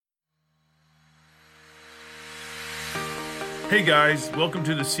Hey guys, welcome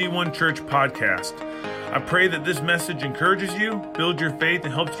to the C1 Church podcast. I pray that this message encourages you, builds your faith,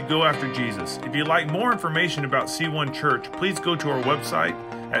 and helps you go after Jesus. If you'd like more information about C1 Church, please go to our website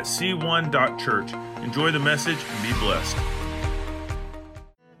at c1.church. Enjoy the message and be blessed.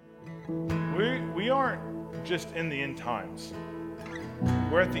 We aren't just in the end times.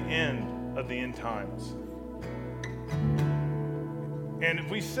 We're at the end of the end times. And if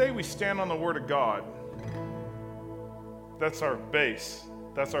we say we stand on the Word of God, that's our base,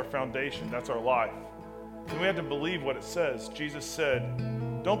 that's our foundation, that's our life. And we have to believe what it says. Jesus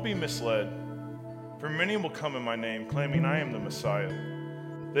said, don't be misled, for many will come in my name, claiming I am the Messiah.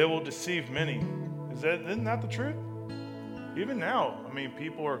 They will deceive many. Isn't that the truth? Even now,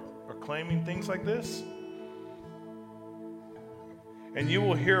 people are claiming things like this. And you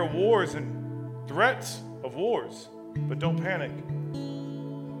will hear wars and threats of wars, but don't panic.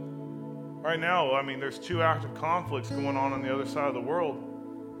 Right now, there's two active conflicts going on the other side of the world.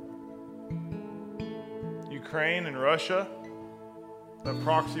 Ukraine and Russia, that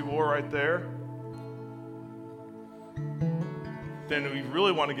proxy war right there. Then we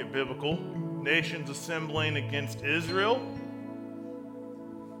really want to get biblical. Nations assembling against Israel,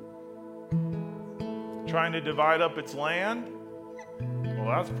 trying to divide up its land. Well,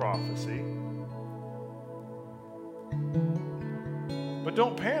 that's prophecy. But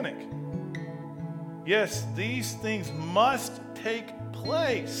don't panic. Yes, these things must take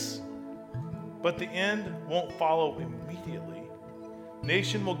place, but the end won't follow immediately.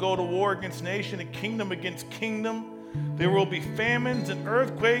 Nation will go to war against nation and kingdom against kingdom. There will be famines and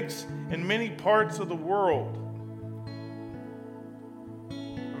earthquakes in many parts of the world.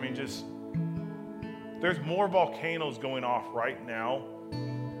 There's more volcanoes going off right now,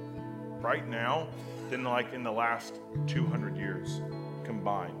 than in the last 200 years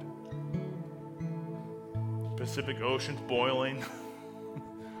combined. Pacific Ocean's boiling.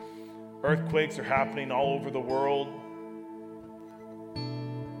 Earthquakes are happening all over the world.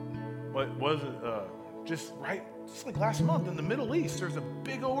 What was it? Just like last month in the Middle East, there's a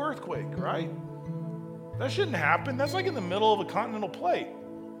big old earthquake, right? That shouldn't happen. That's like in the middle of a continental plate.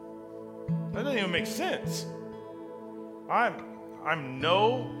 That doesn't even make sense. I'm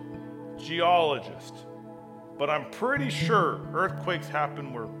no geologist, but I'm pretty sure earthquakes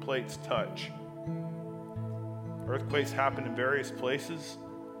happen where plates touch. Earthquakes happen in various places.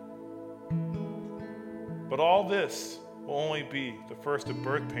 But all this will only be the first of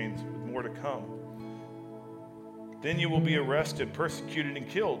birth pains with more to come. Then you will be arrested, persecuted, and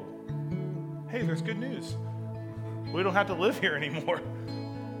killed. Hey, there's good news. We don't have to live here anymore.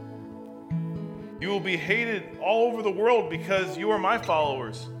 You will be hated all over the world because you are my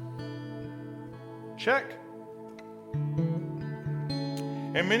followers. Check.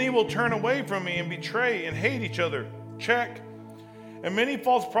 And many will turn away from me and betray and hate each other. Check. And many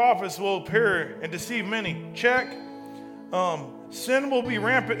false prophets will appear and deceive many. Check. Sin will be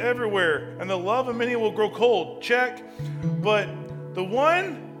rampant everywhere, and the love of many will grow cold. Check. But the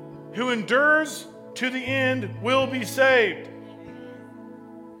one who endures to the end will be saved.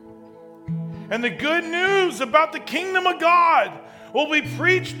 And the good news about the kingdom of God will be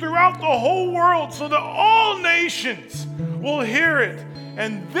preached throughout the whole world so that all nations will hear it.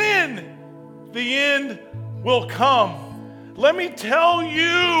 And then the end will come. Let me tell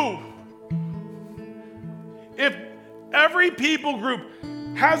you, if every people group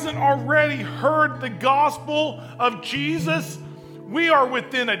hasn't already heard the gospel of Jesus, we are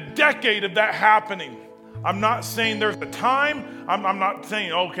within a decade of that happening. I'm not saying there's a time. I'm not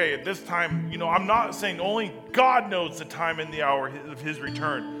saying, okay, at this time, I'm not saying only God knows the time and the hour of his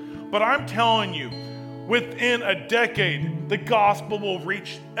return. But I'm telling you, within a decade, the gospel will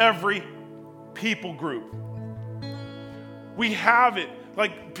reach every people group. We have it.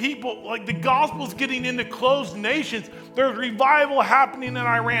 The gospel's getting into closed nations. There's revival happening in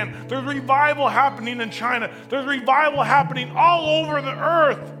Iran. There's revival happening in China. There's revival happening all over the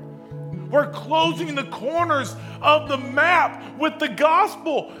earth. We're closing the corners of the map with the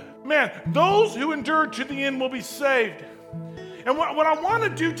gospel. Man, those who endure to the end will be saved. And what I want to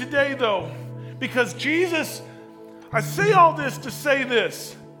do today, though, because Jesus, I say all this to say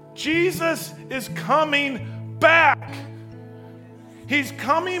this. Jesus is coming back. He's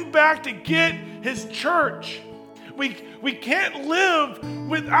coming back to get his church. We can't live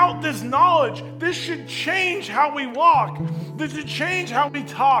without this knowledge. This should change how we walk. This should change how we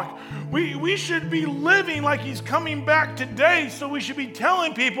talk. We should be living like he's coming back today, so we should be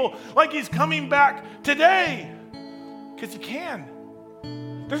telling people like he's coming back today. Because he can.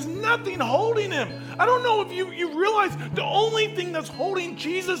 There's nothing holding him. I don't know if you realize the only thing that's holding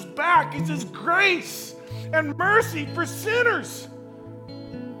Jesus back is his grace. and mercy for sinners.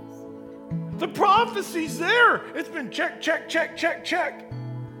 The prophecy's there. It's been check, check, check, check, check.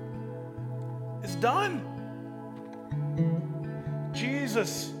 It's done.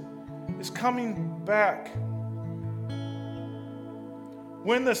 Jesus is coming back.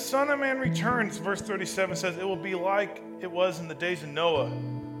 When the Son of Man returns, verse 37 says, it will be like it was in the days of Noah.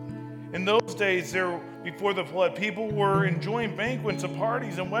 In those days, before the flood, people were enjoying banquets and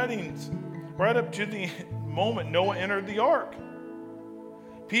parties and weddings right up to the moment Noah entered the ark.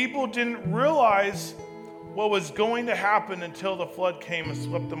 People didn't realize what was going to happen until the flood came and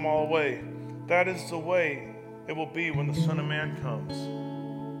swept them all away. That is the way it will be when the Son of Man comes.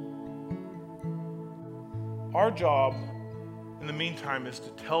 Our job in the meantime is to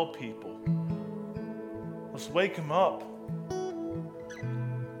tell people. Let's wake them up.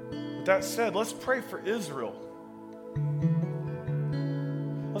 With that said, let's pray for Israel.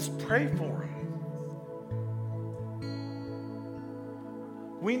 Let's pray for them.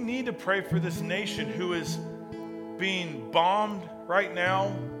 We need to pray for this nation who is being bombed right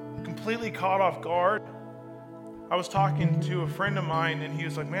now, completely caught off guard. I was talking to a friend of mine and he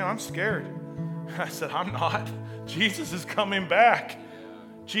was like, man, I'm scared. I said, I'm not. Jesus is coming back.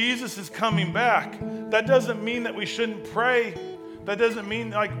 Jesus is coming back. That doesn't mean that we shouldn't pray. That doesn't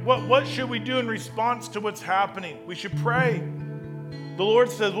mean, what should we do in response to what's happening? We should pray. The Lord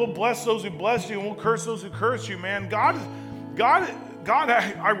says, we'll bless those who bless you and we'll curse those who curse you, man. God,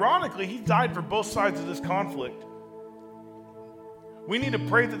 ironically, he died for both sides of this conflict. We need to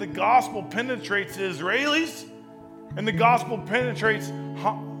pray that the gospel penetrates the Israelis and the gospel penetrates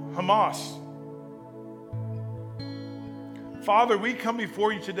Hamas. Father, we come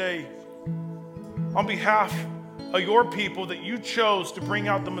before you today on behalf of your people that you chose to bring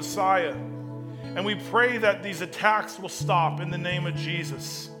out the Messiah. And we pray that these attacks will stop in the name of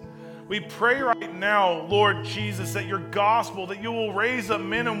Jesus. We pray right now, Lord Jesus, that your gospel, that you will raise up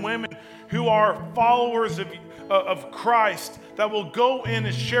men and women who are followers of Christ, that will go in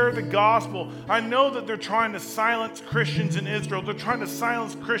and share the gospel. I know that they're trying to silence Christians in Israel. They're trying to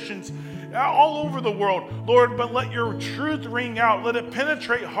silence Christians all over the world, Lord, but let your truth ring out. Let it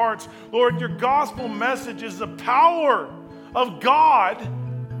penetrate hearts. Lord, your gospel message is the power of God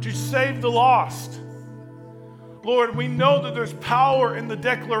to save the lost. Lord, we know that there's power in the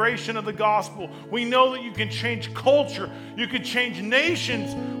declaration of the gospel. We know that you can change culture. You can change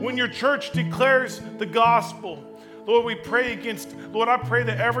nations when your church declares the gospel. Lord, we pray against, Lord, I pray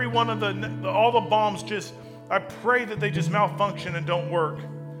that every one of all the bombs I pray that they just malfunction and don't work.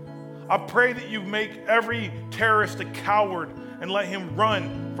 I pray that you make every terrorist a coward and let him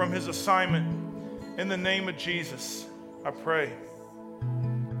run from his assignment. In the name of Jesus, I pray.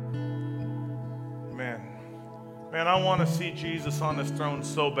 Man, I want to see Jesus on this throne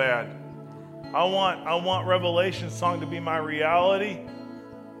so bad. I want Revelation song to be my reality,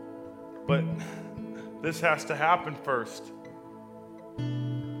 but this has to happen first.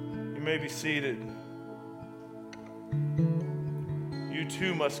 You may be seated. You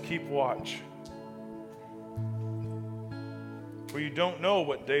too must keep watch. For you don't know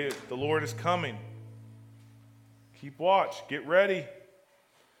what day the Lord is coming. Keep watch. Get ready.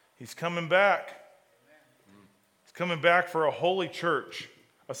 He's coming back. He's coming back for a holy church,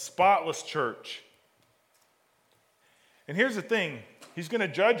 a spotless church. And here's the thing. He's going to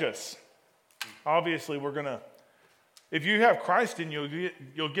judge us. Obviously, if you have Christ in you,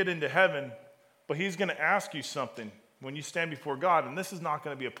 you'll get into heaven, but he's going to ask you something when you stand before God, and this is not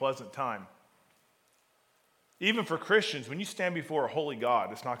going to be a pleasant time. Even for Christians, when you stand before a holy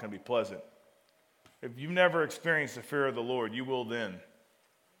God, it's not going to be pleasant. If you've never experienced the fear of the Lord, you will then.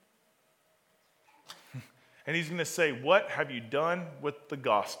 And he's going to say, what have you done with the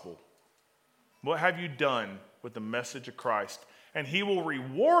gospel? What have you done with the message of Christ? And he will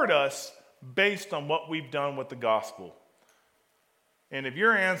reward us based on what we've done with the gospel. And if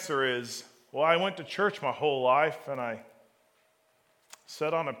your answer is, well, I went to church my whole life and I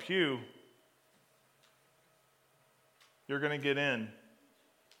sat on a pew, you're going to get in,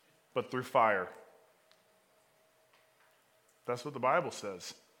 but through fire. That's what the Bible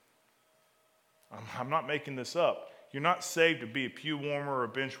says. I'm not making this up. You're not saved to be a pew warmer or a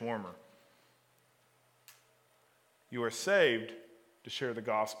bench warmer. You are saved to share the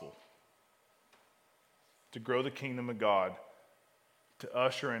gospel, to grow the kingdom of God, to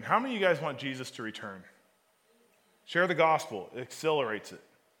usher in. How many of you guys want Jesus to return? Share the gospel. It accelerates it.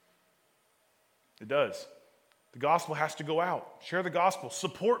 It does. The gospel has to go out. Share the gospel.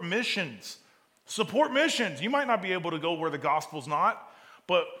 Support missions. Support missions. You might not be able to go where the gospel's not,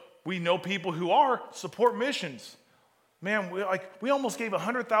 but we know people who are. Support missions. Man, we almost gave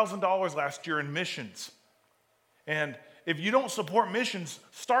 $100,000 last year in missions. And if you don't support missions,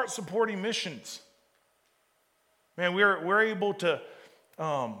 start supporting missions. Man, we're able to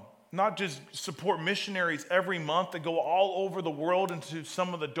not just support missionaries every month that go all over the world into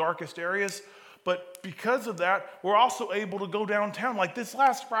some of the darkest areas, but because of that, we're also able to go downtown. Like this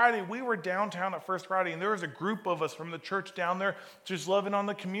last Friday, we were downtown at First Friday, and there was a group of us from the church down there just loving on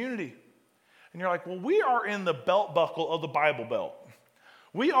the community. And you're like, well, we are in the belt buckle of the Bible Belt.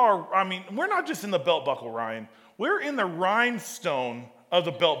 We're not just in the belt buckle, Ryan. We're in the rhinestone of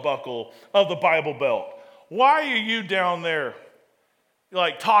the belt buckle of the Bible Belt. Why are you down there,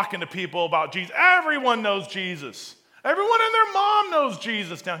 like, talking to people about Jesus? Everyone knows Jesus. Everyone and their mom knows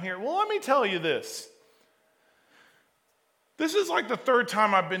Jesus down here. Well, let me tell you this. This is like the third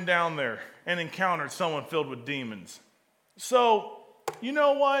time I've been down there and encountered someone filled with demons. So, you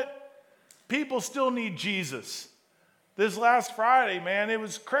know what? People still need Jesus. This last Friday, man, it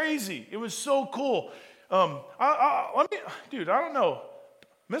was crazy. It was so cool. I don't know.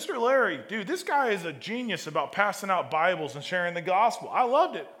 Mr. Larry, dude, this guy is a genius about passing out Bibles and sharing the gospel. I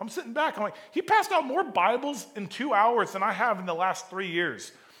loved it. I'm sitting back. I'm like, he passed out more Bibles in 2 hours than I have in the last 3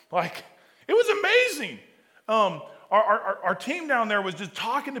 years. Like, it was amazing. Our team down there was just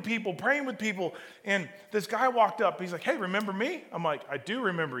talking to people, praying with people, and this guy walked up. He's like, hey, remember me? I'm like, I do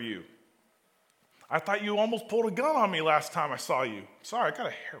remember you. I thought you almost pulled a gun on me last time I saw you. Sorry, I got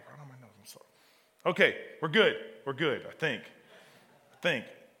a hair right on my nose. I'm sorry. Okay, we're good. We're good, I think.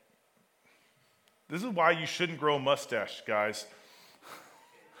 This is why you shouldn't grow a mustache, guys.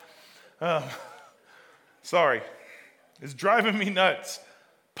 Sorry. It's driving me nuts.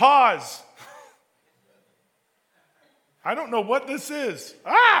 Pause. I don't know what this is.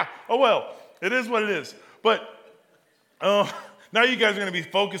 Oh well, it is what it is. But now you guys are going to be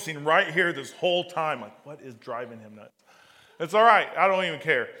focusing right here this whole time. Like, what is driving him nuts? It's all right. I don't even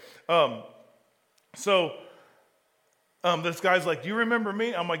care. This guy's like, do you remember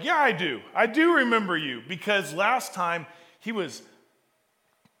me? I'm like, yeah, I do. I do remember you. Because last time he's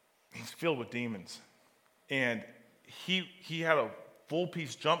filled with demons. And he had a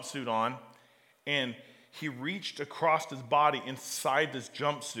full-piece jumpsuit on, and he reached across his body inside this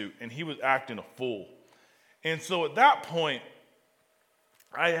jumpsuit, and he was acting a fool. And so at that point,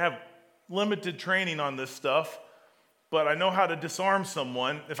 I have limited training on this stuff, but I know how to disarm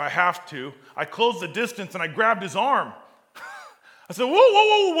someone if I have to. I closed the distance and I grabbed his arm. I said,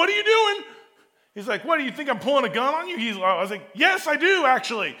 whoa, what are you doing? He's like, what, do you think I'm pulling a gun on you? I was like, yes, I do,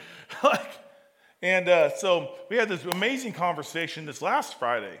 actually. So we had this amazing conversation this last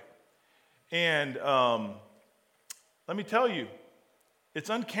Friday. And let me tell you, it's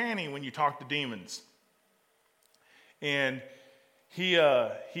uncanny when you talk to demons. And he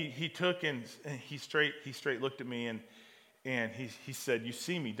took and he straight looked at me and he said, you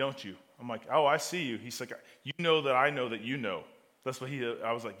see me, don't you? I'm like, oh, I see you. He's like, you know that I know that you know. That's what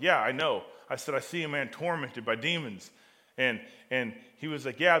I was like, yeah, I know. I said, I see a man tormented by demons. And he was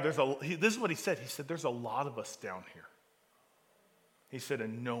like, yeah, this is what he said. He said, there's a lot of us down here. He said,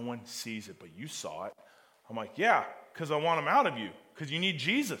 and no one sees it, but you saw it. I'm like, yeah, because I want them out of you, because you need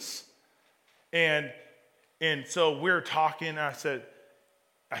Jesus. And so we're talking, and I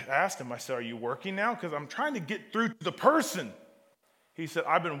asked him, I said, are you working now? Because I'm trying to get through to the person. He said,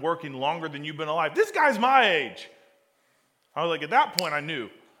 I've been working longer than you've been alive. This guy's my age. I was like, at that point, I knew.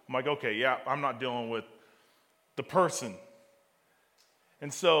 I'm like, okay, yeah, I'm not dealing with the person.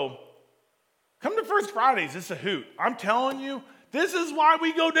 And so, come to First Fridays. It's a hoot. I'm telling you, this is why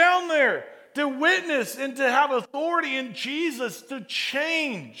we go down there, to witness and to have authority in Jesus to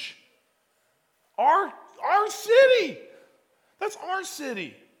change our city. That's our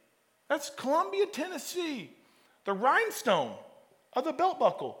city. That's Columbia, Tennessee, the rhinestone of the belt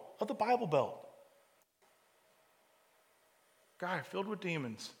buckle of the Bible Belt. Guy filled with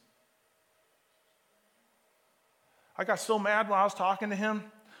demons. I got so mad when I was talking to him.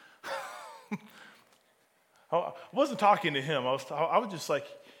 I wasn't talking to him. I was just like,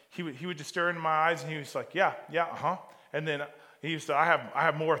 he would just stare into my eyes, and he was like, yeah, uh-huh. And then he used to, I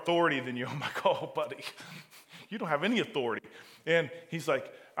have more authority than you. I'm like, oh, buddy, you don't have any authority. And he's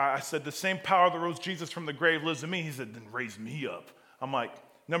like, I said, the same power that rose Jesus from the grave lives in me. He said, then raise me up. I'm like,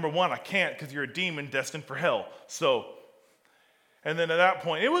 number one, I can't, because you're a demon destined for hell. And then at that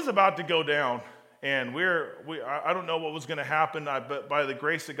point, it was about to go down, and I don't know what was going to happen, but by the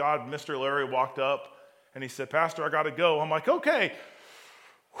grace of God, Mr. Larry walked up, and he said, Pastor, I got to go. I'm like, okay,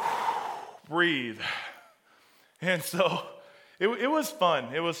 breathe. And so it was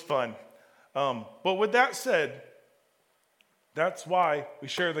fun. It was fun. But with that said, that's why we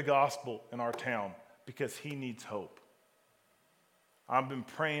share the gospel in our town, because he needs hope. I've been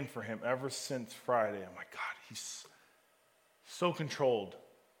praying for him ever since Friday. I'm like, God, he's so controlled.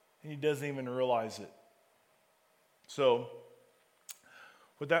 And he doesn't even realize it. So,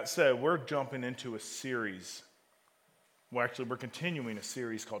 with that said, we're jumping into a series. Well, actually, we're continuing a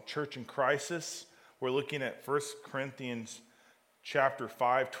series called Church in Crisis. We're looking at 1 Corinthians chapter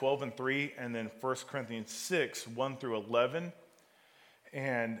 5, 12 and 3, and then 1 Corinthians 6, 1 through 11.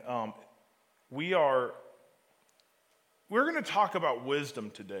 And we're going to talk about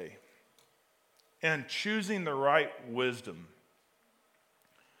wisdom today and choosing the right wisdom.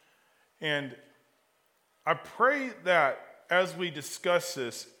 And I pray that as we discuss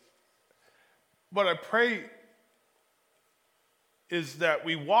this, what I pray is that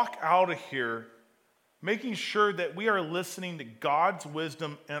we walk out of here making sure that we are listening to God's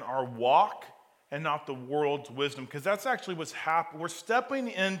wisdom in our walk and not the world's wisdom, because that's actually what's happening. We're stepping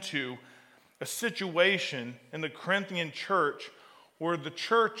into a situation in the Corinthian church where the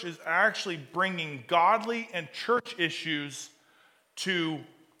church is actually bringing godly and church issues to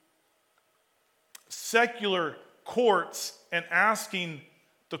secular courts and asking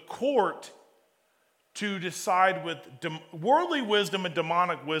the court to decide with worldly wisdom and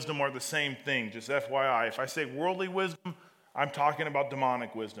demonic wisdom are the same thing, just FYI. If I say worldly wisdom, I'm talking about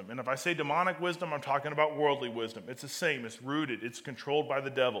demonic wisdom. And if I say demonic wisdom, I'm talking about worldly wisdom. It's the same. It's rooted. It's controlled by the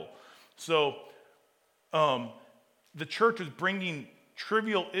devil. So the church is bringing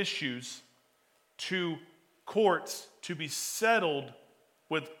trivial issues to courts to be settled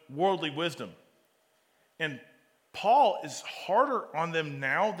with worldly wisdom. And Paul is harder on them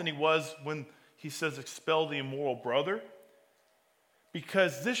now than he was when he says expel the immoral brother,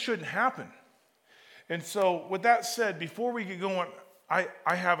 because this shouldn't happen. And so with that said, before we get going, I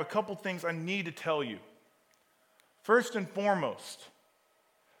have a couple things I need to tell you. First and foremost,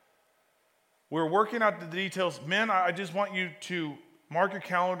 we're working out the details. Men, I just want you to mark your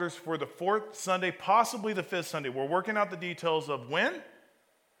calendars for the 4th Sunday, possibly the 5th Sunday. We're working out the details of when.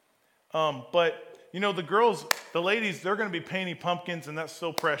 But, you know, the girls, the ladies, they're going to be painting pumpkins, and that's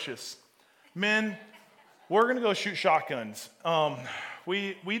so precious. Men, we're going to go shoot shotguns.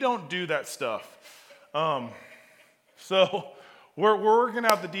 We don't do that stuff. So we're working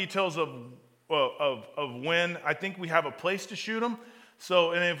out the details of when. I think we have a place to shoot them.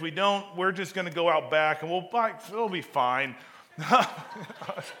 So, and if we don't, we're just going to go out back, and it'll be fine.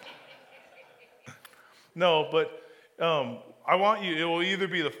 No, but I want you, it will either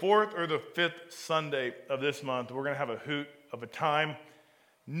be the 4th or the 5th Sunday of this month. We're going to have a hoot of a time.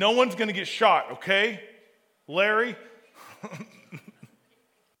 No one's going to get shot, okay? Larry?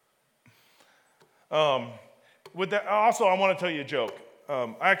 With that, also, I want to tell you a joke.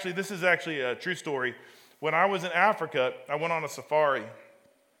 This is actually a true story. When I was in Africa, I went on a safari,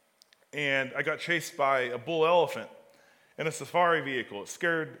 and I got chased by a bull elephant in a safari vehicle. It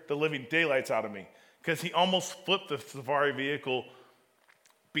scared the living daylights out of me, because he almost flipped the safari vehicle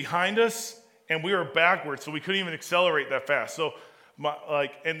behind us, and we were backwards, so we couldn't even accelerate that fast. So,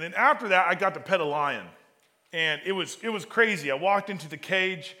 and then after that, I got to pet a lion, and it was crazy. I walked into the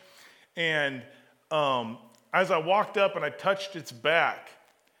cage, and as I walked up and I touched its back,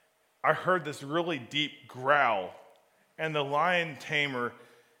 I heard this really deep growl, and the lion tamer,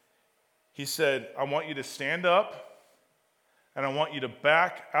 he said, "I want you to stand up, and I want you to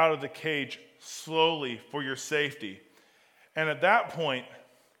back out of the cage slowly for your safety." And at that point,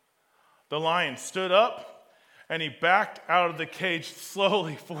 the lion stood up, and he backed out of the cage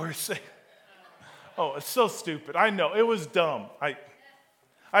slowly for his safety. Oh, it's so stupid. I know, it was dumb.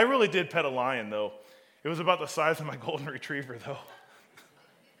 I really did pet a lion, though. It was about the size of my golden retriever, though.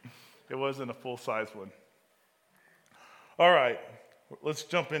 It wasn't a full-size one. All right, let's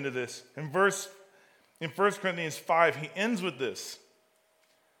jump into this. In 1 Corinthians 5, he ends with this.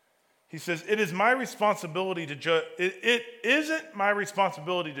 He says, "It is my responsibility to judge. It isn't my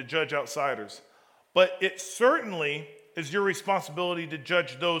responsibility to judge outsiders, but it certainly is your responsibility to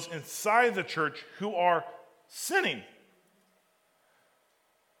judge those inside the church who are sinning."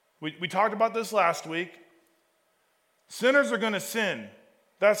 We talked about this last week. Sinners are going to sin.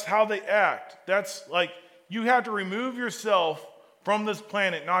 That's how they act. That's like, you have to remove yourself from this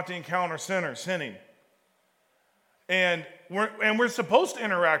planet not to encounter sinners sinning. And we're supposed to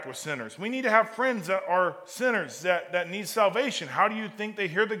interact with sinners. We need to have friends that are sinners that need salvation. How do you think they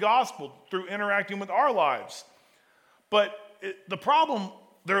hear the gospel? Through interacting with our lives. But the problem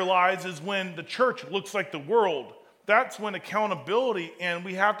there lies is when the church looks like the world. That's when accountability, and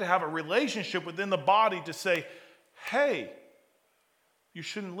we have to have a relationship within the body to say, hey, you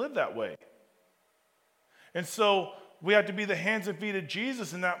shouldn't live that way. And so we have to be the hands and feet of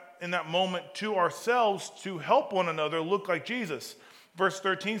Jesus in that moment to ourselves to help one another look like Jesus. Verse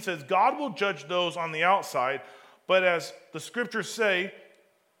 13 says, God will judge those on the outside, but as the scriptures say,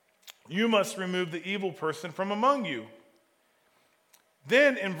 you must remove the evil person from among you.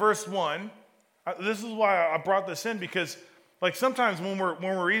 Then in verse 1, this is why I brought this in, because like sometimes when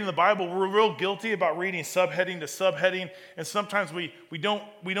we're reading the Bible, we're real guilty about reading subheading to subheading, and sometimes we don't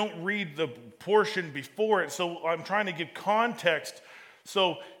read the portion before it. So I'm trying to give context.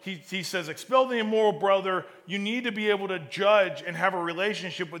 So he says, expel the immoral brother. You need to be able to judge and have a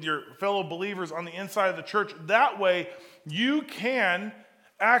relationship with your fellow believers on the inside of the church. That way you can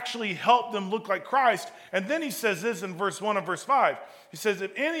actually help them look like Christ. And then he says this in verse 1 and verse 5. He says,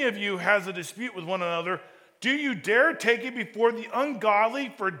 if any of you has a dispute with one another, do you dare take it before the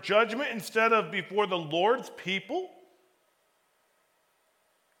ungodly for judgment instead of before the Lord's people?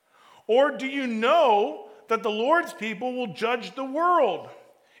 Or do you know that the Lord's people will judge the world?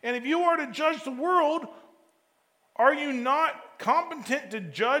 And if you are to judge the world, are you not competent to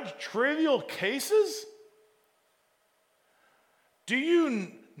judge trivial cases? Do you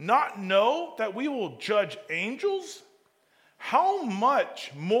not know that we will judge angels? How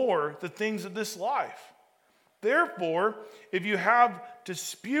much more the things of this life? Therefore, if you have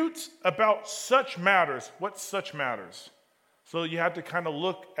disputes about such matters, what's such matters? So you have to kind of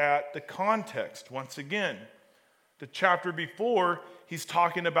look at the context once again. The chapter before, he's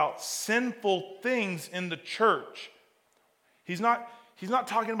talking about sinful things in the church. He's not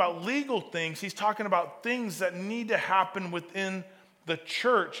talking about legal things. He's talking about things that need to happen within the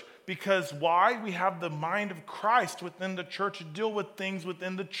church. Because why? We have the mind of Christ within the church to deal with things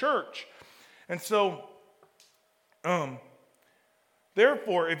within the church. And so,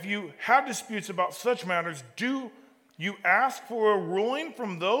 therefore, if you have disputes about such matters, do you ask for a ruling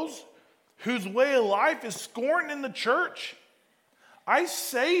from those whose way of life is scorned in the church? I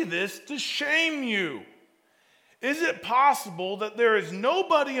say this to shame you. Is it possible that there is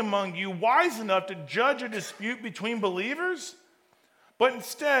nobody among you wise enough to judge a dispute between believers? But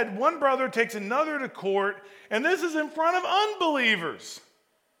instead, one brother takes another to court, and this is in front of unbelievers.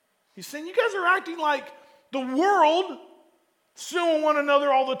 He's saying, you guys are acting like the world, suing one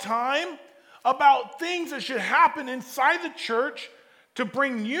another all the time about things that should happen inside the church to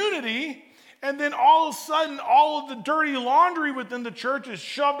bring unity, and then all of a sudden, all of the dirty laundry within the church is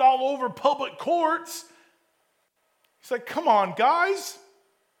shoved all over public courts. He's like, come on, guys.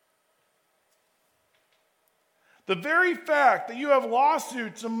 The very fact that you have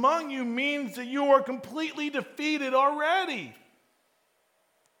lawsuits among you means that you are completely defeated already.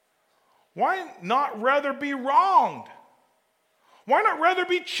 Why not rather be wronged? Why not rather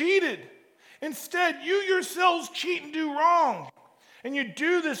be cheated? Instead, you yourselves cheat and do wrong. And you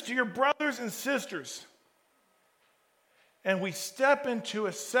do this to your brothers and sisters. And we step into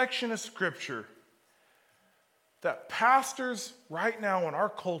a section of Scripture that pastors right now in our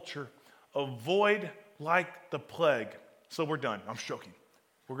culture avoid like the plague. So we're done. I'm joking.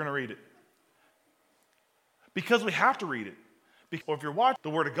 We're going to read it. Because we have to read it. Or if you're watching the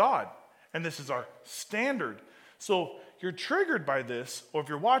Word of God, and this is our standard. So you're triggered by this, or if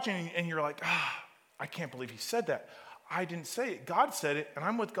you're watching and you're like, I can't believe he said that. I didn't say it. God said it, and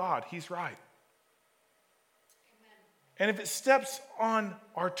I'm with God. He's right. Amen. And if it steps on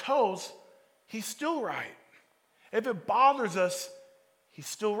our toes, he's still right. If it bothers us, he's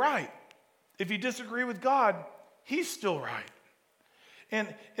still right. If you disagree with God, he's still right.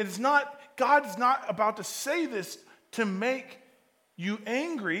 And it's not, God's not about to say this to make you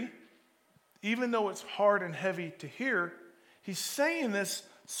angry, even though it's hard and heavy to hear. He's saying this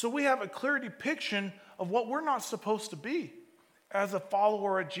so we have a clear depiction of what we're not supposed to be as a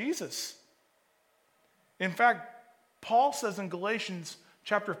follower of Jesus. In fact, Paul says in Galatians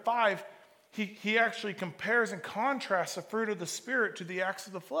chapter 5, he actually compares and contrasts the fruit of the Spirit to the acts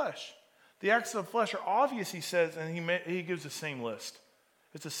of the flesh. The acts of the flesh are obvious, he says, and he gives the same list.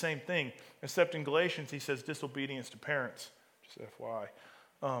 It's the same thing, except in Galatians he says disobedience to parents. Just FYI.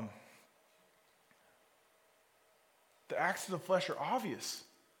 The acts of the flesh are obvious.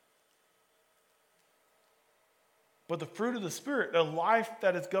 But the fruit of the Spirit, a life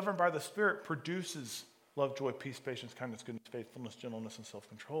that is governed by the Spirit, produces love, joy, peace, patience, kindness, goodness, faithfulness, gentleness, and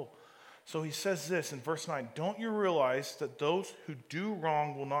self-control. So he says this in verse 9, don't you realize that those who do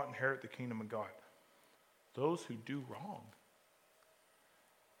wrong will not inherit the kingdom of God? Those who do wrong.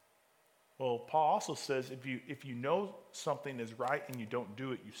 Well, Paul also says if you know something is right and you don't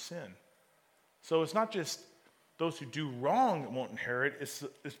do it, you sin. So it's not just those who do wrong that won't inherit.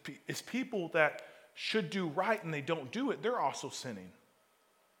 It's people that should do right and they don't do it. They're also sinning.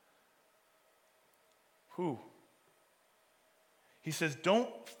 Who? He says, don't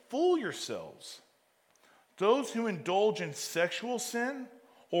fool yourselves. those who indulge in sexual sin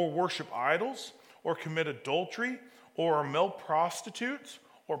or worship idols or commit adultery or are male prostitutes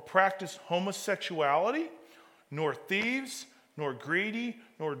or practice homosexuality, nor thieves, nor greedy,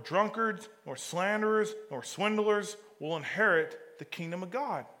 nor drunkards, nor slanderers, nor swindlers will inherit the kingdom of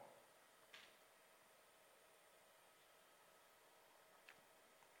God.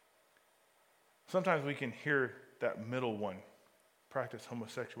 Sometimes we can hear that middle one, practice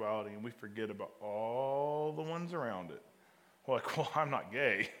homosexuality, and we forget about all the ones around it. We're like, well, I'm not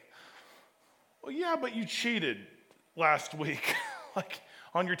gay. Well, yeah, but you cheated last week, like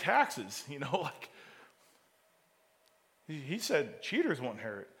on your taxes, like he said cheaters won't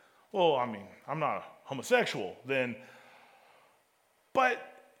inherit. Well, I mean, I'm not a homosexual then, but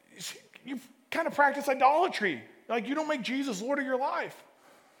you kind of practice idolatry. Like you don't make Jesus Lord of your life.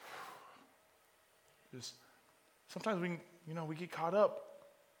 Just sometimes we get caught up.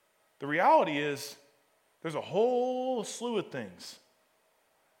 The reality is there's a whole slew of things.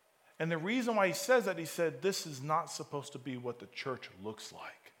 And the reason why he says that, he said, this is not supposed to be what the church looks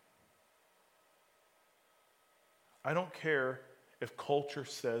like. I don't care if culture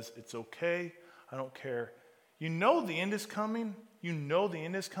says it's okay. I don't care. You know the end is coming. You know the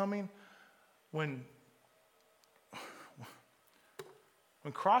end is coming when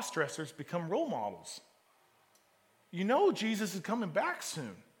cross-dressers become role models. You know Jesus is coming back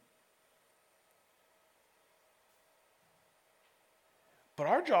soon. But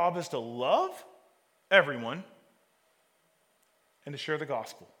our job is to love everyone and to share the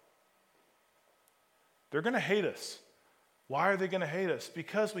gospel. They're going to hate us. Why are they going to hate us?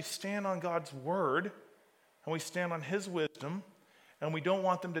 Because we stand on God's word and we stand on his wisdom and we don't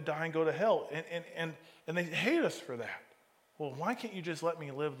want them to die and go to hell. And they hate us for that. Well, why can't you just let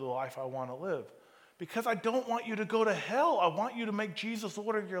me live the life I want to live? Because I don't want you to go to hell. I want you to make Jesus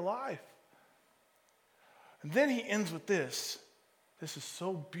Lord of your life. And then he ends with this. This is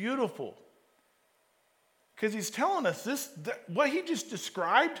so beautiful. Because he's telling us what he just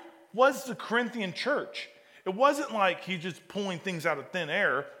described was the Corinthian church. It wasn't like he's just pulling things out of thin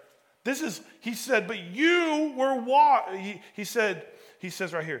air. He said, but you were he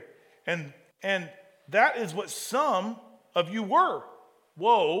says right here, and that is what some of you were.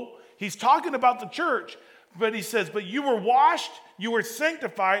 Whoa. He's talking about the church, but he says, but you were washed, you were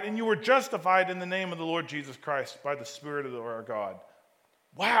sanctified, and you were justified in the name of the Lord Jesus Christ by the Spirit of our God.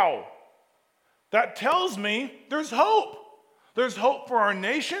 Wow. That tells me there's hope. There's hope for our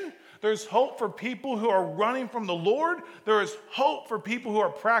nation. There's hope for people who are running from the Lord. There is hope for people who are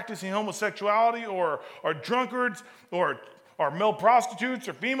practicing homosexuality or are drunkards or are male prostitutes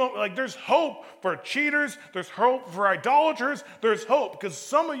or female. Like there's hope for cheaters. There's hope for idolaters. There's hope because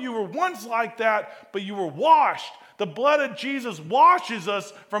some of you were once like that, but you were washed. The blood of Jesus washes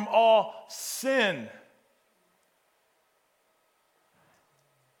us from all sin.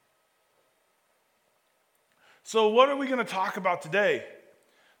 So what are we going to talk about today?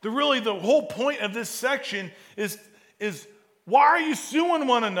 The whole point of this section is why are you suing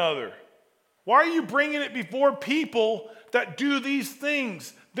one another? Why are you bringing it before people that do these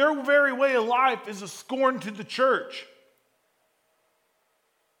things? Their very way of life is a scorn to the church.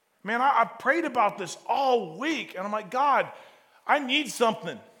 Man, I prayed about this all week, and I'm like, God, I need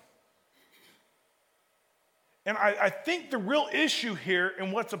something. And I think the real issue here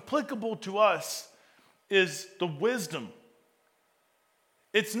and what's applicable to us is the wisdom.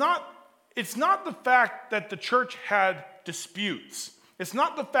 It's not the fact that the church had disputes. It's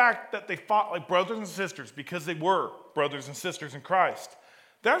not the fact that they fought like brothers and sisters because they were brothers and sisters in Christ.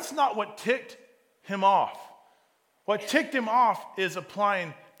 That's not what ticked him off. What ticked him off is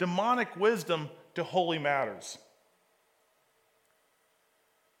applying demonic wisdom to holy matters.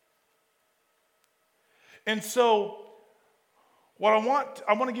 And so, what I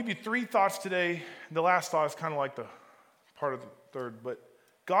want to give you three thoughts today. The last thought is kind of like the part of the third, but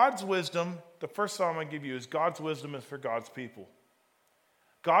God's wisdom, the first thought I'm going to give you is God's wisdom is for God's people.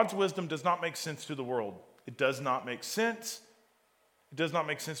 God's wisdom does not make sense to the world. It does not make sense. It does not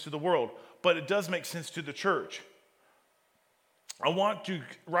make sense to the world, but it does make sense to the church. I want to,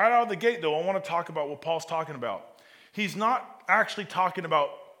 right out of the gate though, I want to talk about what Paul's talking about. He's not actually talking about,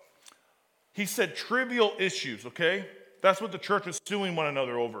 he said trivial issues, okay? That's what the church is suing one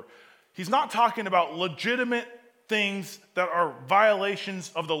another over. He's not talking about legitimate things that are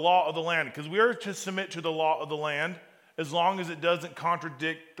violations of the law of the land, because we are to submit to the law of the land as long as it doesn't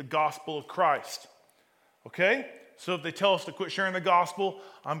contradict the gospel of Christ. Okay? So if they tell us to quit sharing the gospel,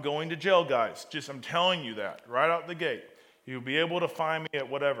 I'm going to jail, guys. I'm telling you that right out the gate. You'll be able to find me at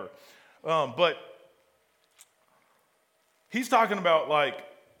whatever. But he's talking about like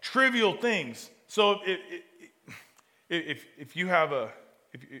trivial things. So if you have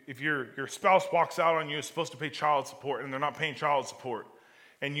if your spouse walks out on you, is supposed to pay child support, and they're not paying child support,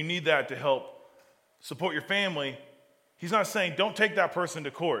 and you need that to help support your family, he's not saying don't take that person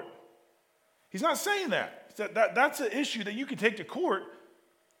to court. He's not saying that. That's an issue that you can take to court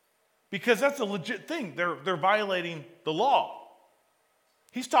because that's a legit thing. They're violating the law.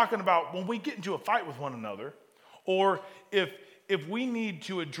 He's talking about when we get into a fight with one another, or if we need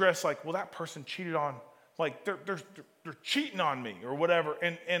to address like, well, that person cheated on, like they're cheating on me or whatever,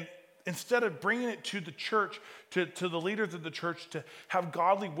 and instead of bringing it to the church, to the leaders of the church to have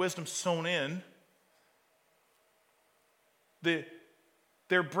godly wisdom sown in,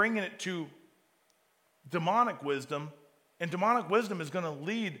 they're bringing it to demonic wisdom, and demonic wisdom is going to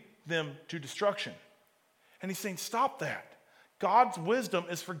lead them to destruction. And he's saying, stop that. God's wisdom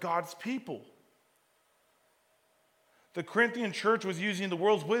is for God's people. The Corinthian church was using the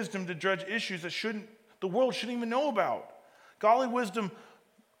world's wisdom to judge issues that the world shouldn't even know about. Godly wisdom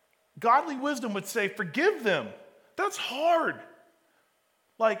would say, forgive them. That's hard.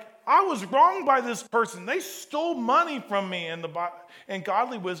 Like, I was wronged by this person. They stole money from me. And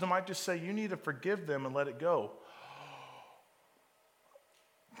godly wisdom might just say, you need to forgive them and let it go.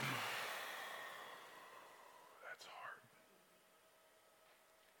 That's hard.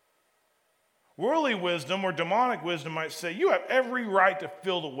 Worldly wisdom or demonic wisdom might say, you have every right to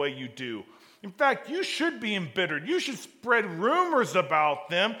feel the way you do. In fact, you should be embittered. You should spread rumors about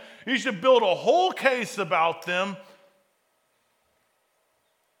them. You should build a whole case about them.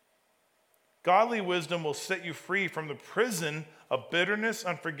 Godly wisdom will set you free from the prison of bitterness,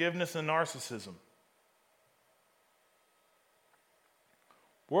 unforgiveness, and narcissism.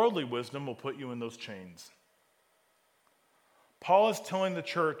 Worldly wisdom will put you in those chains. Paul is telling the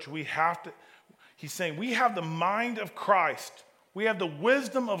church he's saying, we have the mind of Christ. We have the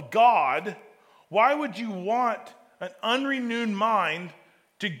wisdom of God. Why would you want an unrenewed mind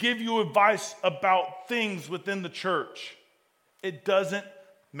to give you advice about things within the church? It doesn't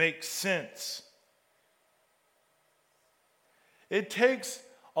make sense. It takes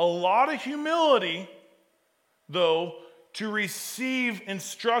a lot of humility, though, to receive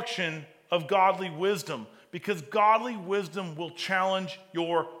instruction of godly wisdom, because godly wisdom will challenge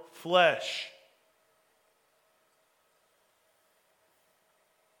your flesh.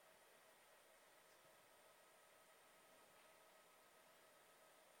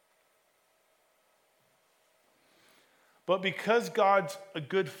 But because God's a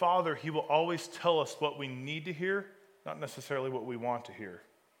good father, he will always tell us what we need to hear, not necessarily what we want to hear.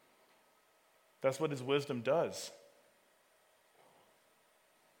 That's what his wisdom does.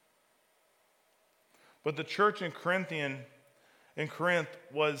 But the church in Corinth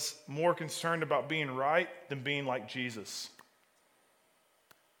was more concerned about being right than being like Jesus.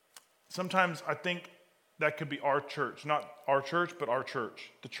 Sometimes I think that could be our church, not our church, but our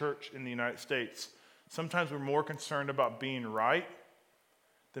church, the church in the United States. Sometimes we're more concerned about being right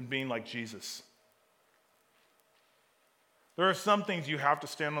than being like Jesus. There are some things you have to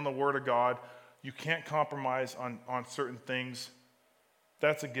stand on the Word of God. You can't compromise on certain things.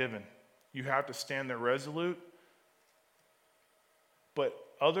 That's a given. You have to stand there resolute. But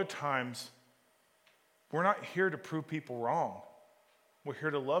other times, we're not here to prove people wrong. We're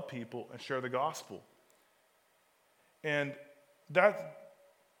here to love people and share the gospel. And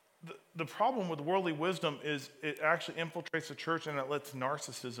the problem with worldly wisdom is it actually infiltrates the church and it lets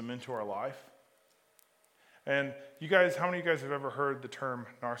narcissism into our life. And you guys, how many of you guys have ever heard the term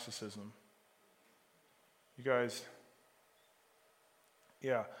narcissism? You guys,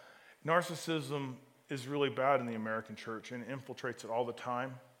 yeah. Narcissism is really bad in the American church and infiltrates it all the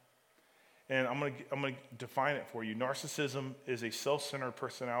time. And I'm going to define it for you. Narcissism is a self-centered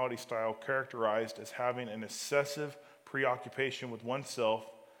personality style characterized as having an excessive preoccupation with oneself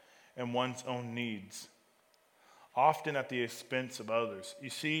and one's own needs, often at the expense of others. You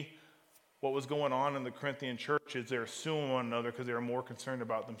see, what was going on in the Corinthian church is they were suing one another because they were more concerned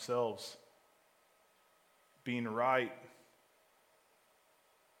about themselves being right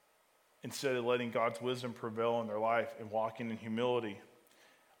instead of letting God's wisdom prevail in their life and walking in humility.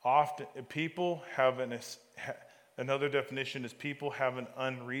 Often, people have another definition is people have an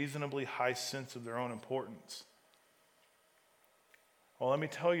unreasonably high sense of their own importance. Well, let me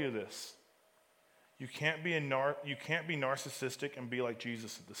tell you this. You can't be narcissistic and be like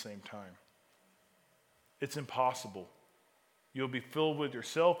Jesus at the same time. It's impossible. You'll be filled with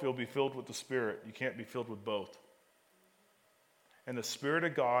yourself, you'll be filled with the Spirit. You can't be filled with both. And the Spirit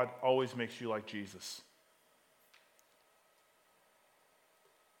of God always makes you like Jesus.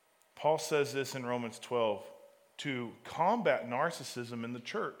 Paul says this in Romans 12 to combat narcissism in the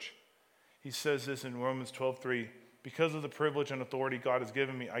church. He says this in Romans 12:3. because of the privilege and authority God has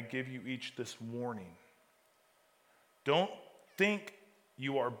given me, I give you each this warning. Don't think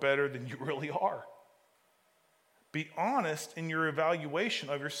you are better than you really are. Be honest in your evaluation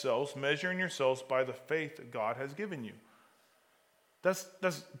of yourselves, measuring yourselves by the faith that God has given you. That's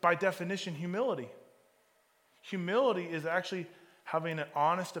by definition humility. Humility is actually having an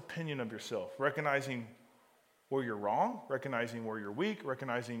honest opinion of yourself, recognizing where you're wrong, recognizing where you're weak,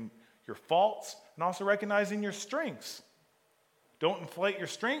 recognizing your faults, and also recognizing your strengths. Don't inflate your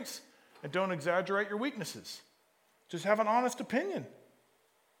strengths and don't exaggerate your weaknesses. Just have an honest opinion.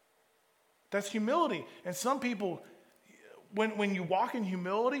 That's humility. And some people, when you walk in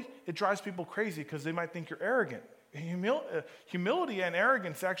humility, it drives people crazy because they might think you're arrogant. Humility and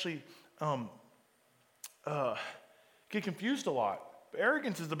arrogance actually get confused a lot.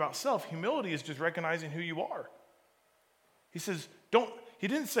 Arrogance is about self. Humility is just recognizing who you are. He says, he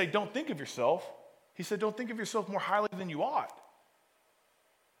didn't say don't think of yourself. He said don't think of yourself more highly than you ought.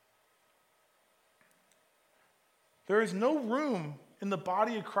 There is no room in the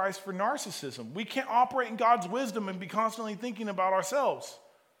body of Christ for narcissism. We can't operate in God's wisdom and be constantly thinking about ourselves.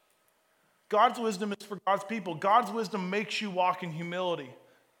 God's wisdom is for God's people. God's wisdom makes you walk in humility.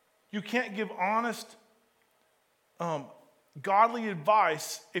 You can't give honest, godly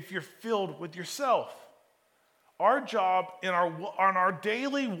advice if you're filled with yourself. Our job on our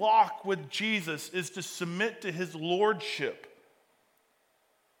daily walk with Jesus is to submit to his lordship.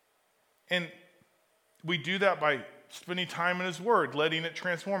 And we do that by spending time in his word, letting it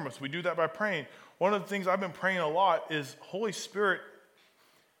transform us. We do that by praying. One of the things I've been praying a lot is, Holy Spirit,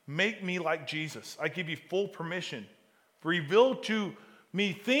 make me like Jesus. I give you full permission. Reveal to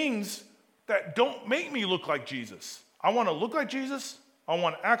me things that don't make me look like Jesus. I want to look like Jesus. I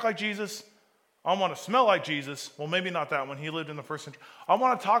want to act like Jesus. I want to smell like Jesus. Well, maybe not that one. He lived in the first century. I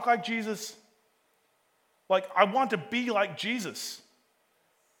want to talk like Jesus. Like, I want to be like Jesus.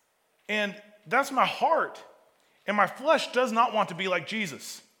 And that's my heart. And my flesh does not want to be like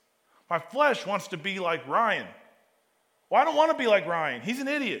Jesus. My flesh wants to be like Ryan. Well, I don't want to be like Ryan. He's an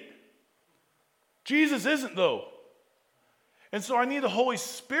idiot. Jesus isn't, though. And so I need the Holy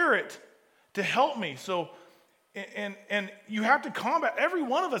Spirit to help me. So, and you have to combat, every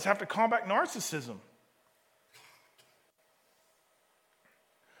one of us have to combat narcissism.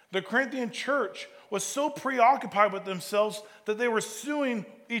 The Corinthian church was so preoccupied with themselves that they were suing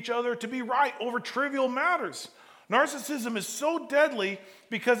each other to be right over trivial matters. Narcissism is so deadly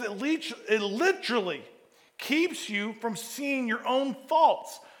because it literally keeps you from seeing your own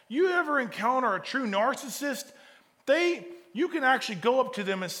faults. You ever encounter a true narcissist? You can actually go up to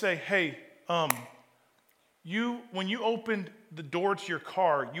them and say, hey, when you opened the door to your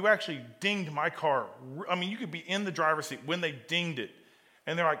car, you actually dinged my car. I mean, you could be in the driver's seat when they dinged it.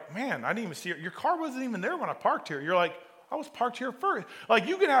 And they're like, man, I didn't even see it. Your car wasn't even there when I parked here. You're like, I was parked here first. Like,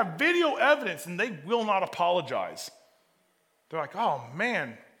 you can have video evidence and they will not apologize. They're like, oh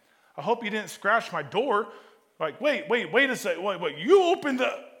man, I hope you didn't scratch my door. Like, wait a second. Wait, you opened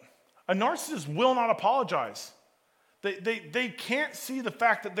a narcissist will not apologize. They can't see the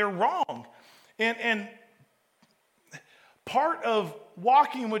fact that they're wrong. And part of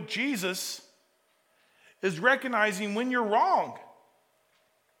walking with Jesus is recognizing when you're wrong.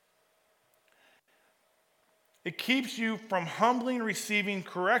 It keeps you from humbly receiving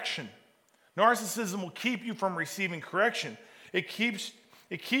correction. Narcissism will keep you from receiving correction. It keeps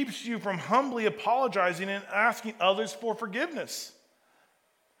you from humbly apologizing and asking others for forgiveness.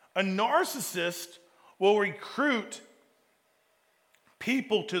 A narcissist will recruit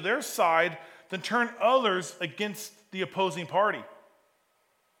people to their side, then turn others against the opposing party.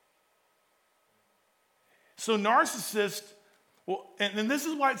 So narcissists, and this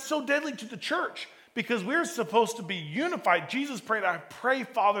is why it's so deadly to the church, because we're supposed to be unified. Jesus prayed, I pray,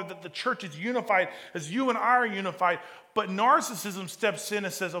 Father, that the church is unified as you and I are unified. But narcissism steps in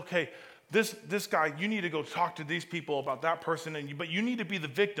and says, okay, this guy, you need to go talk to these people about that person, but you need to be the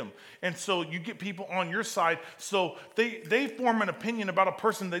victim. And so you get people on your side. So they form an opinion about a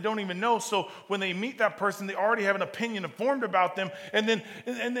person they don't even know. So when they meet that person, they already have an opinion formed about them. And then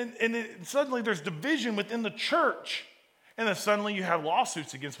suddenly there's division within the church. And then suddenly you have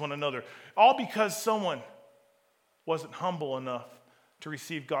lawsuits against one another, all because someone wasn't humble enough to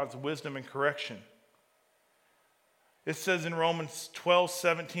receive God's wisdom and correction. It says in Romans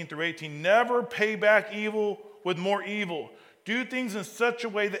 12:17-18, never pay back evil with more evil. Do things in such a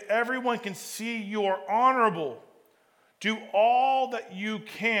way that everyone can see you are honorable. Do all that you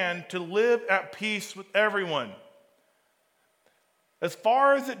can to live at peace with everyone. As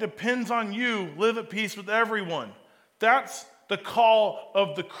far as it depends on you, live at peace with everyone. That's the call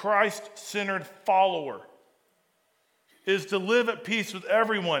of the Christ-centered follower. is to live at peace with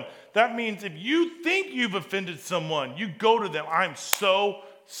everyone. That means if you think you've offended someone, you go to them. I'm so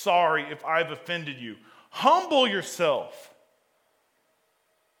sorry if I've offended you. Humble yourself.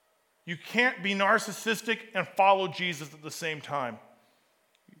 You can't be narcissistic and follow Jesus at the same time.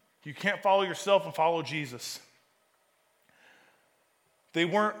 You can't follow yourself and follow Jesus. They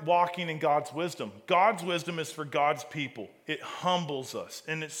weren't walking in God's wisdom. God's wisdom is for God's people. It humbles us,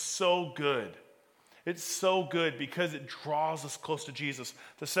 and it's so good. It's so good because it draws us close to Jesus.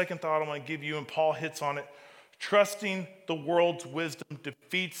 The second thought I'm going to give you, and Paul hits on it, trusting the world's wisdom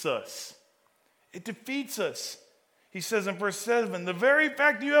defeats us. It defeats us. He says in verse 7, the very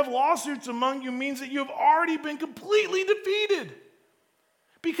fact that you have lawsuits among you means that you have already been completely defeated.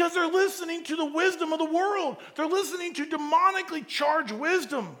 Because they're listening to the wisdom of the world. They're listening to demonically charged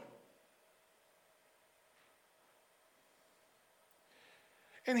wisdom.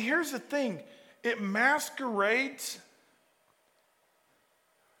 And here's the thing. It masquerades.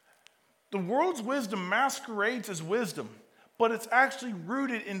 The world's wisdom masquerades as wisdom, but it's actually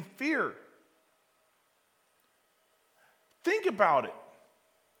rooted in fear. Think about it.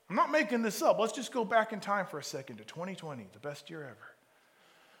 I'm not making this up. Let's just go back in time for a second to 2020, the best year ever.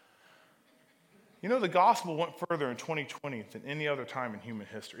 You know, the gospel went further in 2020 than any other time in human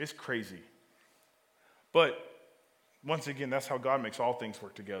history. It's crazy. But once again, that's how God makes all things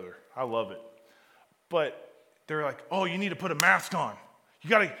work together. I love it. But they're like, oh, you need to put a mask on. You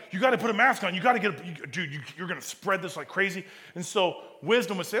gotta put a mask on. You gotta you're gonna spread this like crazy. And so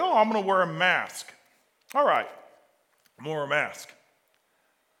wisdom would say, oh, I'm gonna wear a mask. All right, I'm gonna wear a mask.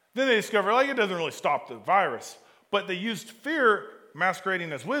 Then they discover, like, it doesn't really stop the virus. But they used fear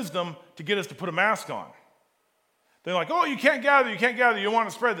masquerading as wisdom to get us to put a mask on. They're like, oh, you can't gather, you want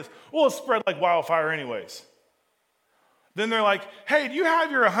to spread this. Well, it's spread like wildfire anyways. Then they're like, hey, do you have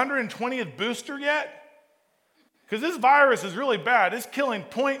your 120th booster yet? Because this virus is really bad. It's killing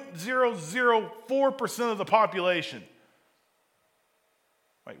 0.004% of the population.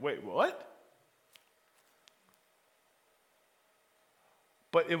 Like, wait, what?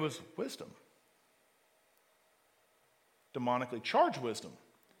 But it was wisdom. Demonically charged wisdom,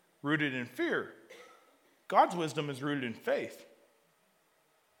 rooted in fear. God's wisdom is rooted in faith.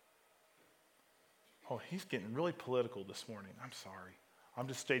 Oh, he's getting really political this morning. I'm sorry. I'm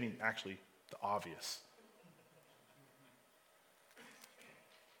just stating actually the obvious.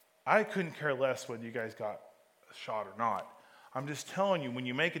 I couldn't care less whether you guys got a shot or not. I'm just telling you, when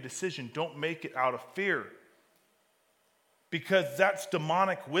you make a decision, don't make it out of fear. Because that's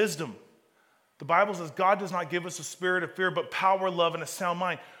demonic wisdom. The Bible says God does not give us a spirit of fear, but power, love, and a sound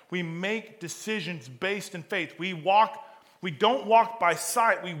mind. We make decisions based in faith. We don't walk by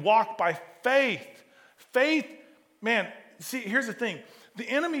sight, we walk by faith. Faith, man, see, here's the thing. The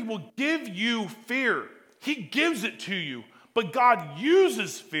enemy will give you fear. He gives it to you, but God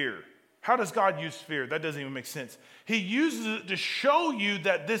uses fear. How does God use fear? That doesn't even make sense. He uses it to show you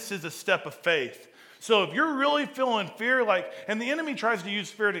that this is a step of faith. So if you're really feeling fear, and the enemy tries to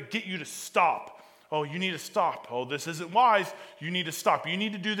use fear to get you to stop. Oh, you need to stop. Oh, this isn't wise. You need to stop. You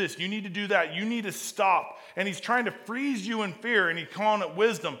need to do this. You need to do that. You need to stop. And he's trying to freeze you in fear, and he's calling it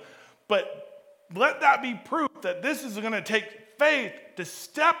wisdom. But let that be proof that this is going to take faith to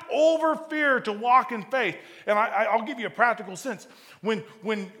step over fear to walk in faith. And I'll give you a practical sense. When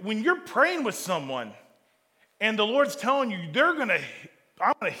you're praying with someone, and the Lord's telling you, I'm going to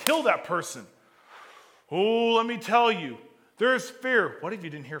heal that person. Oh, let me tell you, there's fear. What if you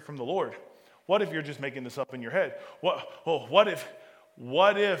didn't hear from the Lord? What if you're just making this up in your head? What if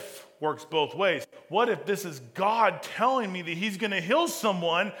works both ways? What if this is God telling me that he's going to heal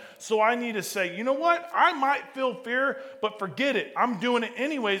someone, so I need to say, you know what? I might feel fear, but forget it. I'm doing it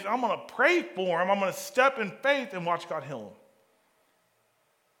anyways. I'm going to pray for him. I'm going to step in faith and watch God heal him.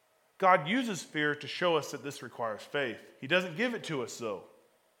 God uses fear to show us that this requires faith. He doesn't give it to us, though.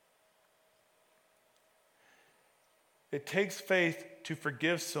 It takes faith to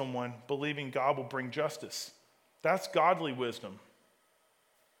forgive someone, believing God will bring justice. That's godly wisdom.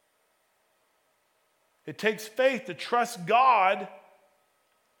 It takes faith to trust God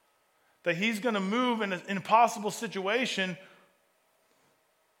that he's going to move in an impossible situation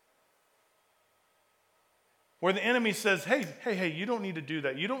where the enemy says, hey, you don't need to do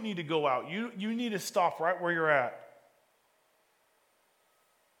that. You don't need to go out. You need to stop right where you're at.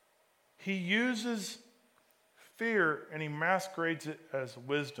 He uses fear and he masquerades it as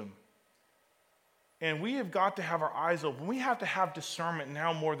wisdom. And we have got to have our eyes open. We have to have discernment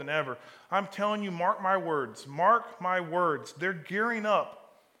now more than ever. I'm telling you, mark my words. Mark my words. They're gearing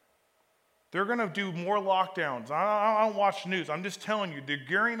up. They're going to do more lockdowns. I don't watch news. I'm just telling you, they're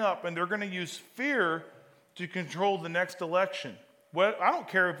gearing up, and they're going to use fear to control the next election. Well, I don't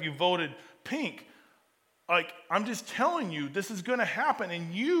care if you voted pink. Like, I'm just telling you, this is going to happen.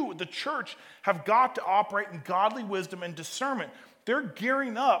 And you, the church, have got to operate in godly wisdom and discernment. They're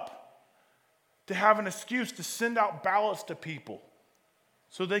gearing up to have an excuse to send out ballots to people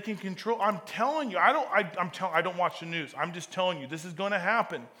so they can control. I'm telling you, I don't watch the news. I'm just telling you, this is going to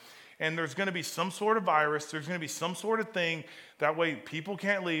happen. And there's going to be some sort of virus. There's going to be some sort of thing. That way people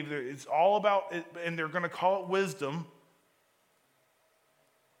can't leave. It's all about it, and they're going to call it wisdom.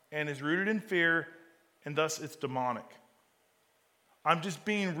 And it's rooted in fear, and thus it's demonic. I'm just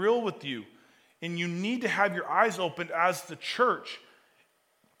being real with you. And you need to have your eyes opened as the church.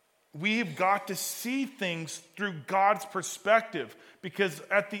 We've got to see things through God's perspective. Because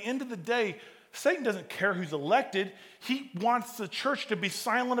at the end of the day, Satan doesn't care who's elected. He wants the church to be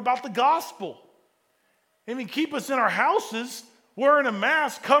silent about the gospel. I mean, keep us in our houses, wearing a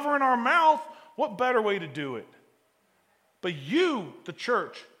mask, covering our mouth. What better way to do it? But you, the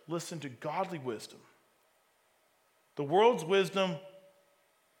church, listen to godly wisdom. The world's wisdom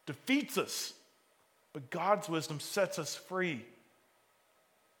defeats us, but God's wisdom sets us free.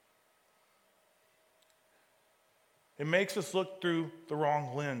 It makes us look through the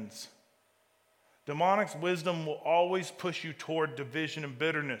wrong lens. Demonic's wisdom will always push you toward division and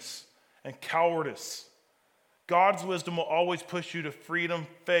bitterness and cowardice. God's wisdom will always push you to freedom,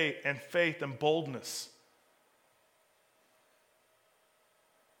 faith and boldness.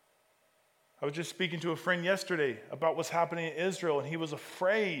 I was just speaking to a friend yesterday about what's happening in Israel, and he was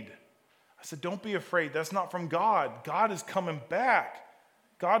afraid. I said, don't be afraid. That's not from God. God is coming back.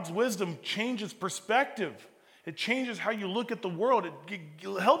 God's wisdom changes perspective. It changes how you look at the world. It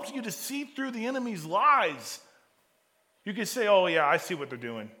helps you to see through the enemy's lies. You can say, oh, yeah, I see what they're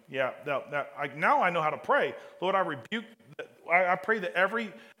doing. Yeah, now I know how to pray. Lord, I pray that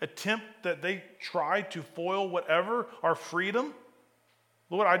every attempt that they try to foil whatever, our freedom,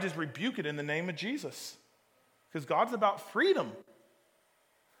 Lord, I just rebuke it in the name of Jesus. Because God's about freedom.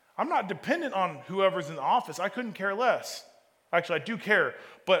 I'm not dependent on whoever's in the office. I couldn't care less. Actually, I do care.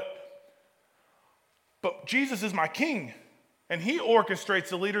 But Jesus is my king. And he orchestrates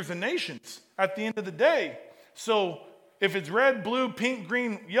the leaders and nations at the end of the day. So if it's red, blue, pink,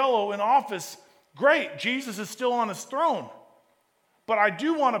 green, yellow in office, great. Jesus is still on his throne. But I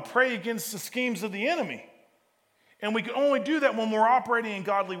do want to pray against the schemes of the enemy. And we can only do that when we're operating in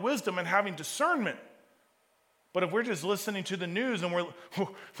godly wisdom and having discernment. But if we're just listening to the news and we're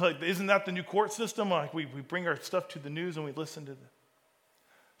like, isn't that the new court system? Like we bring our stuff to the news and we listen to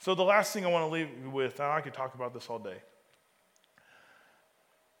So the last thing I want to leave you with, and I could talk about this all day.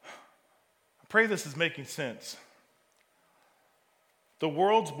 I pray this is making sense. The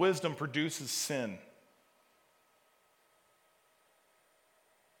world's wisdom produces sin.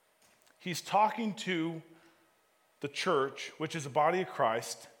 He's talking to the church, which is the body of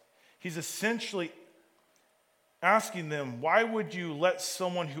Christ. He's essentially asking them, why would you let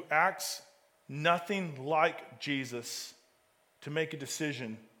someone who acts nothing like Jesus to make a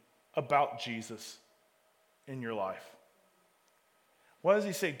decision about Jesus in your life? What does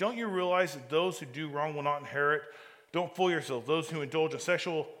he say? Don't you realize that those who do wrong will not inherit? Don't fool yourselves. Those who indulge in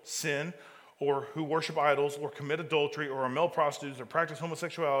sexual sin, or who worship idols, or commit adultery, or are male prostitutes, or practice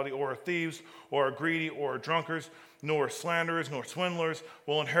homosexuality, or are thieves, or are greedy, or are drunkards, nor slanderers, nor swindlers,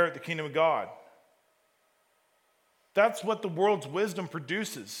 will inherit the kingdom of God. That's what the world's wisdom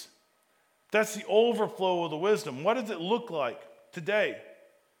produces. That's the overflow of the wisdom. What does it look like today?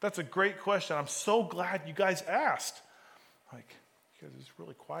 That's a great question. I'm so glad you guys asked. Like, you guys, it's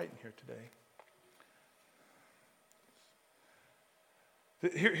really quiet in here today.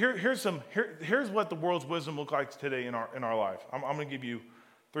 Here's what the world's wisdom looks like today in our life. I'm going to give you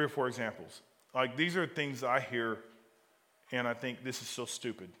 3 or 4 examples. Like, these are things I hear, and I think this is so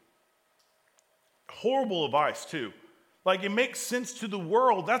stupid. Horrible advice, too. Like, it makes sense to the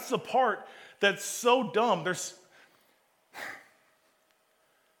world. That's the part that's so dumb.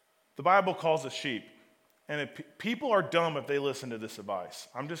 The Bible calls us sheep. And people are dumb if they listen to this advice.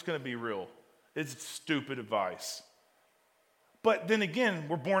 I'm just going to be real. It's stupid advice. But then again,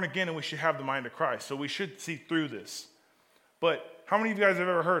 we're born again and we should have the mind of Christ. So we should see through this. But how many of you guys have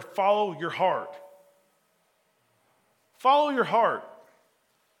ever heard, follow your heart? Follow your heart.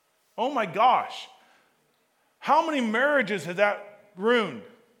 Oh my gosh. How many marriages has that ruined?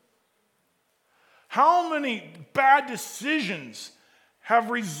 How many bad decisions have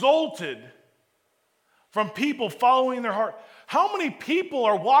resulted from people following their heart? How many people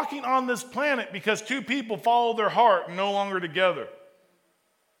are walking on this planet because 2 people follow their heart and no longer together?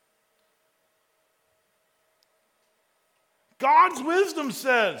 God's wisdom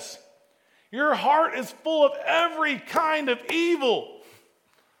says, Your heart is full of every kind of evil.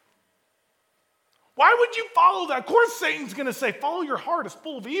 Why would you follow that? Of course, Satan's going to say, follow your heart, it's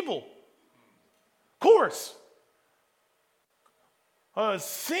full of evil. Of course. But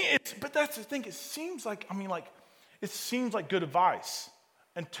that's the thing. It seems like good advice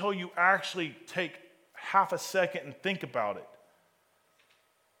until you actually take half a second and think about it.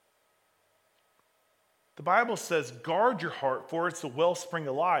 The Bible says, guard your heart, for it's the wellspring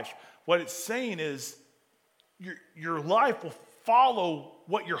of life. What it's saying is, your life will follow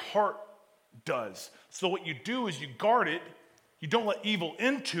what your heart does. So what you do is you guard it, you don't let evil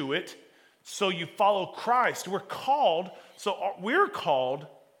into it, so you follow Christ. We're called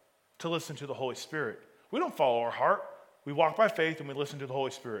to listen to the Holy Spirit. We don't follow our heart. We walk by faith and we listen to the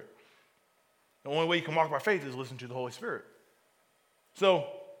Holy Spirit. The only way you can walk by faith is listen to the Holy Spirit. So,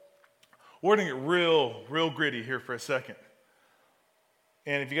 we're going to get real gritty here for a second.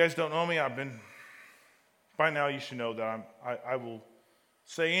 And if you guys don't know me, by now you should know that I will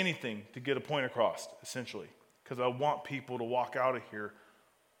say anything to get a point across, essentially, because I want people to walk out of here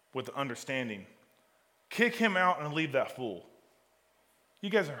with the understanding. Kick him out and leave that fool. You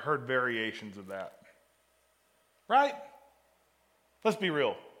guys have heard variations of that, right? Let's be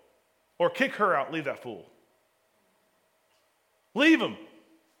real. Or kick her out, leave that fool. Leave him.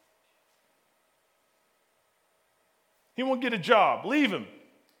 He won't get a job, leave him.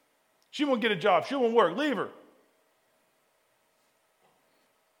 She won't get a job, she won't work, leave her.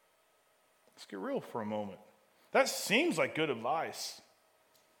 Let's get real for a moment. That seems like good advice,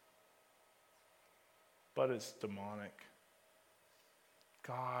 but it's demonic.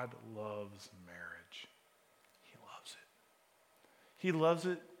 God loves marriage. He loves it. He loves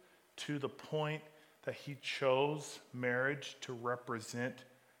it to the point that he chose marriage to represent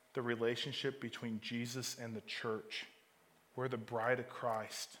the relationship between Jesus and the church. We're the bride of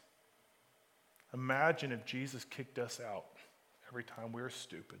Christ. Imagine if Jesus kicked us out every time we were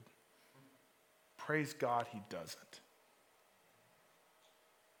stupid. Praise God, he doesn't.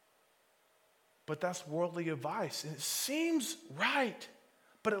 But that's worldly advice, and it seems right,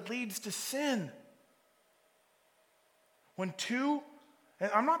 but it leads to sin. And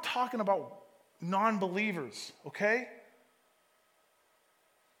I'm not talking about non-believers, okay?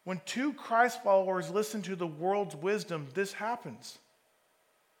 When two Christ followers listen to the world's wisdom, this happens.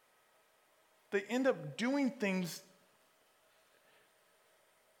 They end up doing things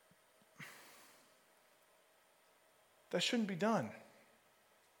that shouldn't be done.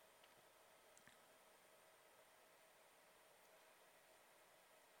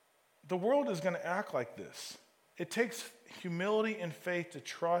 The world is going to act like this. It takes humility and faith to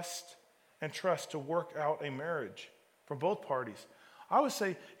trust to work out a marriage for both parties. I would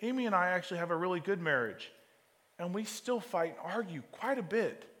say Amy and I actually have a really good marriage, and we still fight and argue quite a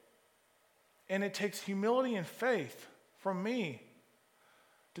bit. And it takes humility and faith from me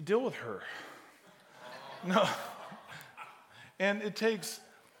to deal with her. No. And it takes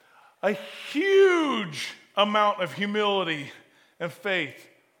a huge amount of humility and faith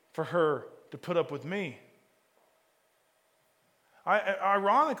for her to put up with me.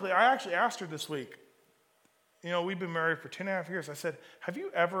 Ironically, I actually asked her this week, we've been married for 10.5 years. I said, have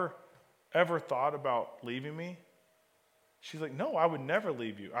you ever thought about leaving me? She's like, no, I would never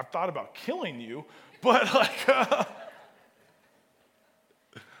leave you. I've thought about killing you, but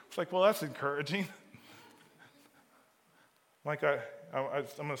it's like, well, that's encouraging. I'm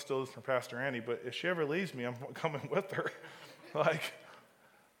going to steal this from Pastor Andy, but if she ever leaves me, I'm coming with her.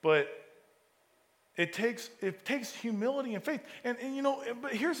 But it takes humility and faith. And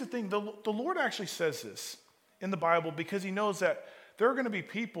but here's the thing, the Lord actually says this in the Bible because he knows that there are going to be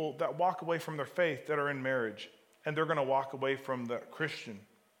people that walk away from their faith that are in marriage, and they're going to walk away from the Christian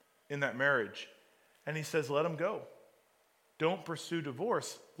in that marriage. And he says, let them go. Don't pursue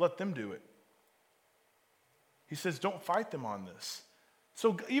divorce. Let them do it. He says, don't fight them on this.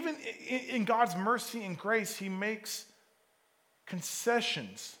 So even in God's mercy and grace, he makes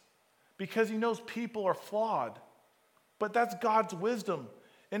concessions because he knows people are flawed. But that's God's wisdom.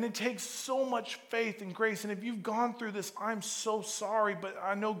 And it takes so much faith and grace. And if you've gone through this, I'm so sorry. But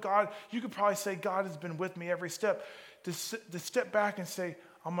I know God, you could probably say God has been with me every step. To step back and say,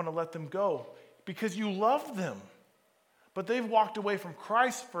 I'm going to let them go. Because you love them. But they've walked away from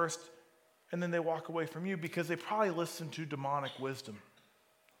Christ first, and then they walk away from you because they probably listen to demonic wisdom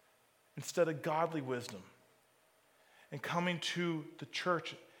instead of godly wisdom. And coming to the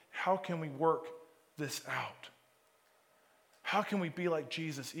church, how can we work this out? How can we be like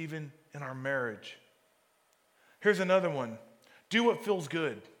Jesus even in our marriage? Here's another one. Do what feels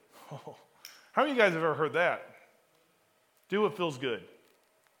good. Oh, how many of you guys have ever heard that? Do what feels good.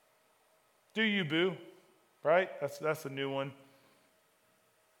 Do you, boo? Right? That's a new one.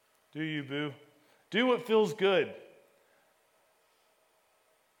 Do you, boo? Do what feels good.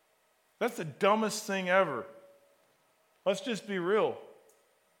 That's the dumbest thing ever. Let's just be real.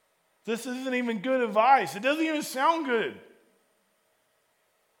 This isn't even good advice. It doesn't even sound good.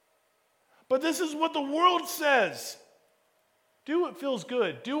 But this is what the world says. Do what feels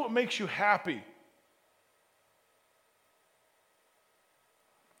good. Do what makes you happy.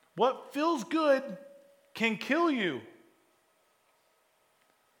 What feels good can kill you.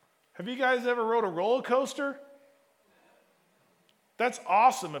 Have you guys ever rode a roller coaster? That's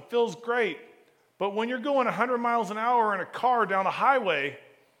awesome. It feels great. But when you're going 100 miles an hour in a car down a highway,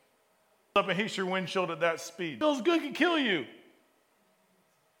 up and hits your windshield at that speed. Feels good can kill you.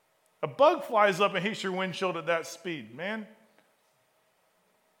 A bug flies up and hits your windshield at that speed, man.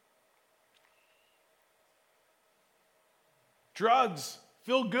 Drugs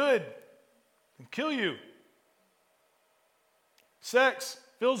feel good and kill you. Sex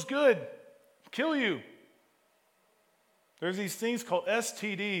feels good, kill you. There's these things called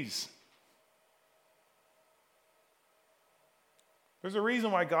STDs. There's a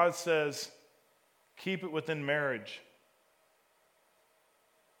reason why God says, keep it within marriage.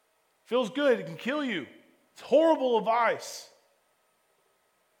 Feels good, it can kill you. It's horrible advice.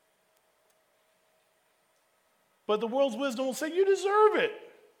 But the world's wisdom will say, you deserve it.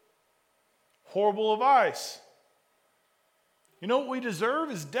 Horrible advice. You know what we deserve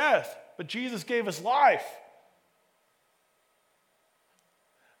is death, but Jesus gave us life.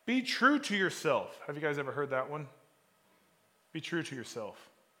 Be true to yourself. Have you guys ever heard that one? Be true to yourself.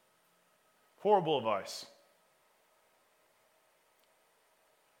 Horrible advice.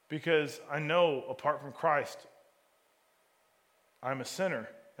 Because I know apart from Christ, I'm a sinner,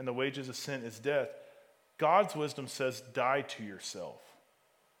 and the wages of sin is death. God's wisdom says, die to yourself.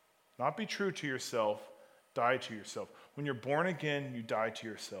 Not be true to yourself, die to yourself. When you're born again, you die to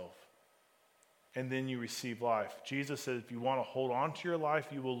yourself. And then you receive life. Jesus says, if you want to hold on to your life,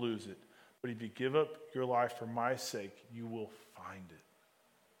 you will lose it. But if you give up your life for my sake, you will find it.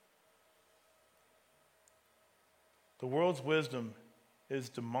 The world's wisdom is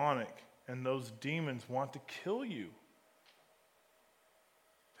demonic, and those demons want to kill you.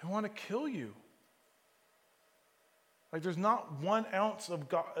 They want to kill you. Like there's not 1 ounce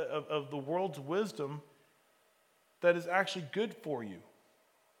of the world's wisdom that is actually good for you.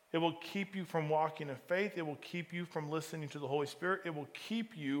 It will keep you from walking in faith. It will keep you from listening to the Holy Spirit. It will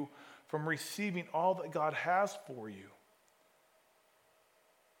keep you from receiving all that God has for you.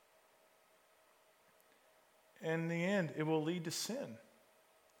 And in the end, it will lead to sin.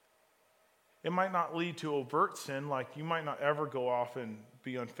 It might not lead to overt sin, like you might not ever go off and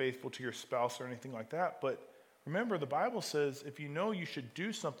be unfaithful to your spouse or anything like that. But remember, the Bible says if you know you should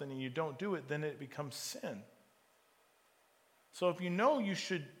do something and you don't do it, then it becomes sin. So if you know you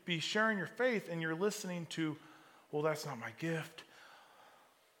should be sharing your faith and you're listening to, well, that's not my gift,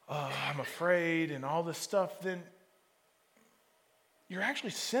 I'm afraid, and all this stuff, then you're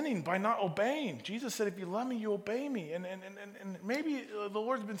actually sinning by not obeying. Jesus said, if you love me, you obey me. And maybe the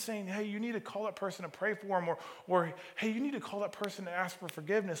Lord's been saying, hey, you need to call that person to pray for him, or hey, you need to call that person to ask for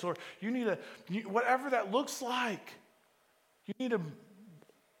forgiveness, or you need to, whatever that looks like. You need to,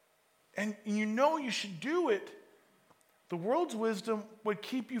 and you know you should do it. The world's wisdom would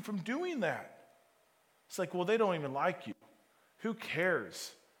keep you from doing that. It's like, well, they don't even like you. Who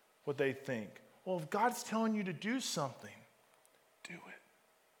cares what they think? Well, if God's telling you to do something, do it.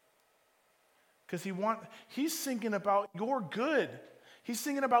 Because he's thinking about your good. He's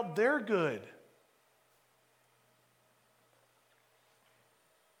thinking about their good.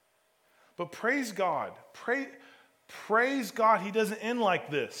 But praise God. Praise God he doesn't end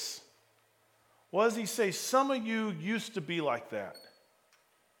like this. What does he say? Some of you used to be like that.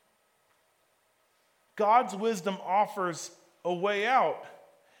 God's wisdom offers a way out.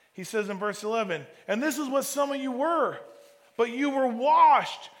 He says in verse 11, and this is what some of you were, but you were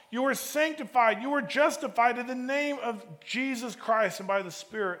washed, you were sanctified, you were justified in the name of Jesus Christ and by the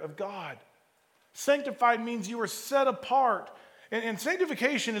Spirit of God. Sanctified means you were set apart. And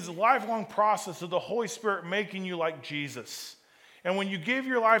sanctification is a lifelong process of the Holy Spirit making you like Jesus. And when you give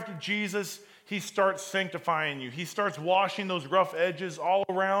your life to Jesus, he starts sanctifying you. He starts washing those rough edges all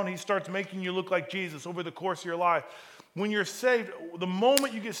around. He starts making you look like Jesus over the course of your life. When you're saved, the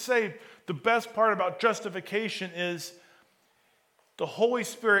moment you get saved, the best part about justification is the Holy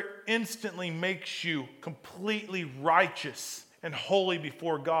Spirit instantly makes you completely righteous and holy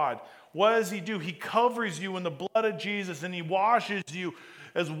before God. What does he do? He covers you in the blood of Jesus, and he washes you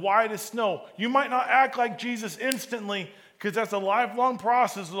as white as snow. You might not act like Jesus instantly, because that's a lifelong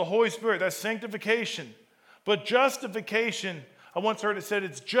process of the Holy Spirit. That's sanctification. But justification, I once heard it said,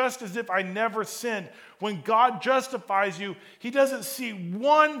 it's just as if I never sinned. When God justifies you, he doesn't see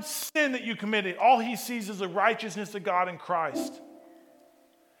one sin that you committed. All he sees is the righteousness of God in Christ.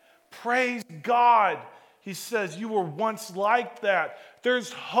 Praise God. He says, you were once like that.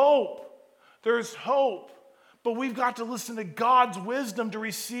 There's hope. There's hope. But we've got to listen to God's wisdom to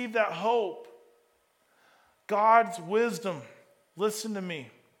receive that hope. God's wisdom. Listen to me.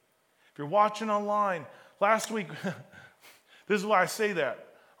 If you're watching online, last week, this is why I say that.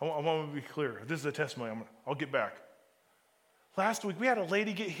 I want to be clear. This is a testimony. I'll get back. Last week, we had a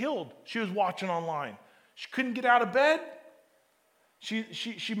lady get healed. She was watching online. She couldn't get out of bed. She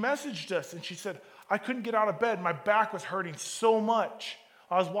messaged us and she said, I couldn't get out of bed. My back was hurting so much.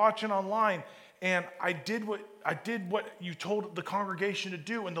 I was watching online and I did what you told the congregation to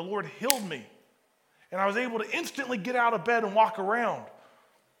do, and the Lord healed me. And I was able to instantly get out of bed and walk around.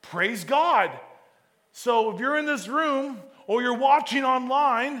 Praise God. So if you're in this room or you're watching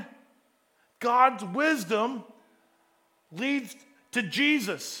online, God's wisdom leads to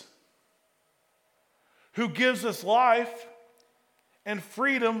Jesus, who gives us life and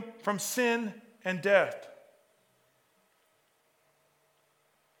freedom from sin and death.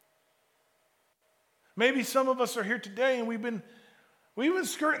 Maybe some of us are here today and we've been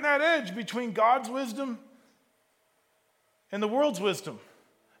skirting that edge between God's wisdom and the world's wisdom.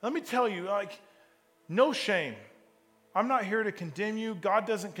 Let me tell you, no shame. I'm not here to condemn you. God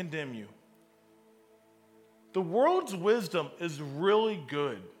doesn't condemn you. The world's wisdom is really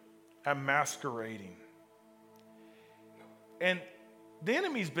good at masquerading. And the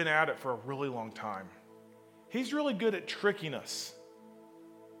enemy's been at it for a really long time. He's really good at tricking us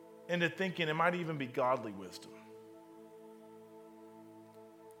into thinking it might even be godly wisdom.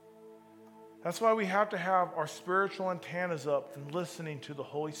 That's why we have to have our spiritual antennas up and listening to the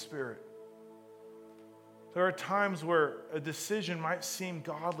Holy Spirit. There are times where a decision might seem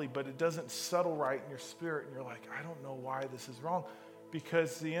godly, but it doesn't settle right in your spirit, and you're like, I don't know why this is wrong,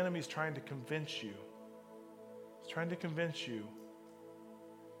 because the enemy's trying to convince you. He's trying to convince you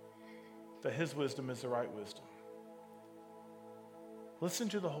that his wisdom is the right wisdom. Listen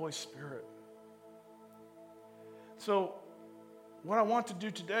to the Holy Spirit. So, what I want to do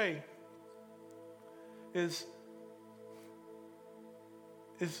today is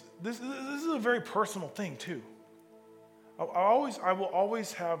this is a very personal thing too. I will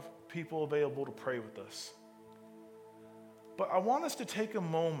always have people available to pray with us. But I want us to take a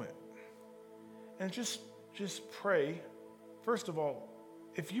moment and just pray. First of all,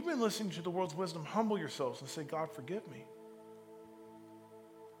 if you've been listening to the world's wisdom, humble yourselves and say, God, forgive me.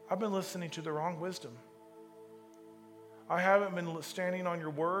 I've been listening to the wrong wisdom. I haven't been standing on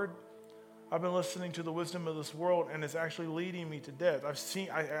your word. I've been listening to the wisdom of this world, and it's actually leading me to death.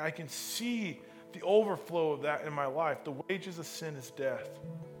 I can see the overflow of that in my life. The wages of sin is death.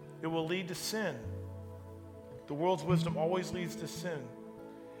 It will lead to sin. The world's wisdom always leads to sin.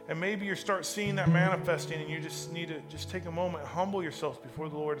 And maybe you start seeing that manifesting, and you just need to just take a moment and humble yourselves before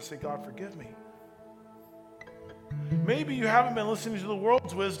the Lord and say, God, forgive me. Maybe you haven't been listening to the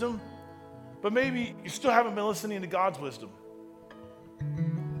world's wisdom, but maybe you still haven't been listening to God's wisdom.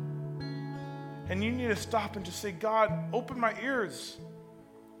 And you need to stop and just say, God, open my ears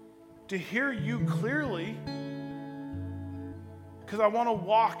to hear you clearly, because I want to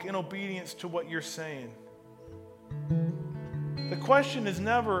walk in obedience to what you're saying. The question is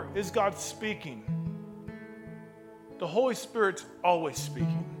never, is God speaking? The Holy Spirit's always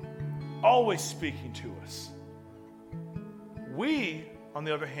speaking to us. We, on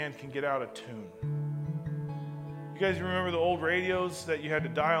the other hand, can get out of tune. You guys remember the old radios that you had to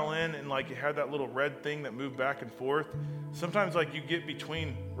dial in and it had that little red thing that moved back and forth? Sometimes you get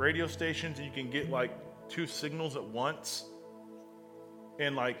between radio stations and you can get two signals at once.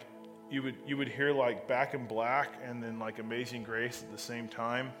 And you would hear Back in Black and then Amazing Grace at the same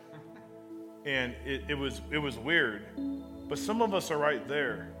time. And it was weird. But some of us are right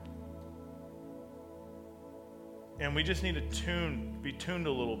there. And we just need to be tuned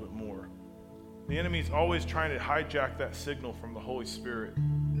a little bit more. The enemy's always trying to hijack that signal from the Holy Spirit.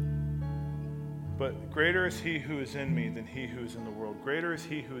 But greater is he who is in me than he who is in the world. Greater is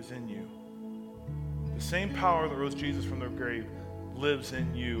he who is in you. The same power that rose Jesus from the grave lives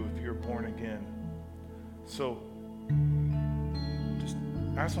in you if you're born again. So just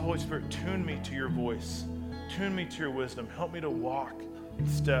ask the Holy Spirit, tune me to your voice. Tune me to your wisdom. Help me to walk in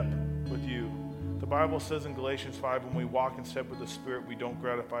step with you. The Bible says in Galatians 5, when we walk in step with the Spirit, we don't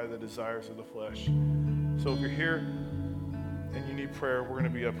gratify the desires of the flesh. So if you're here and you need prayer, we're going to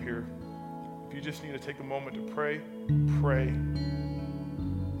be up here. If you just need to take a moment to pray, pray.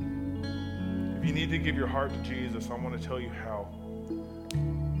 If you need to give your heart to Jesus, I want to tell you how.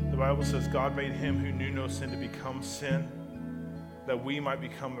 The Bible says God made him who knew no sin to become sin, that we might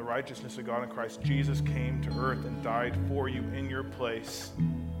become the righteousness of God in Christ. Jesus came to earth and died for you in your place,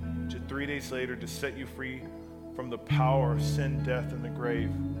 to 3 days later to set you free from the power of sin, death, and the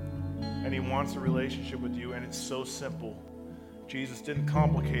grave. And he wants a relationship with you, and it's so simple. Jesus didn't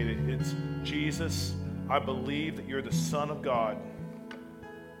complicate it. It's, Jesus, I believe that you're the Son of God.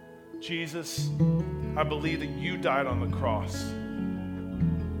 Jesus, I believe that you died on the cross.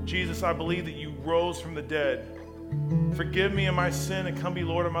 Jesus, I believe that you rose from the dead. Forgive me of my sin and come be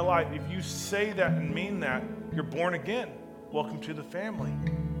Lord of my life. If you say that and mean that, you're born again. Welcome to the family.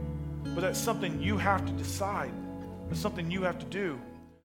 But that's something you have to decide. It's something you have to do.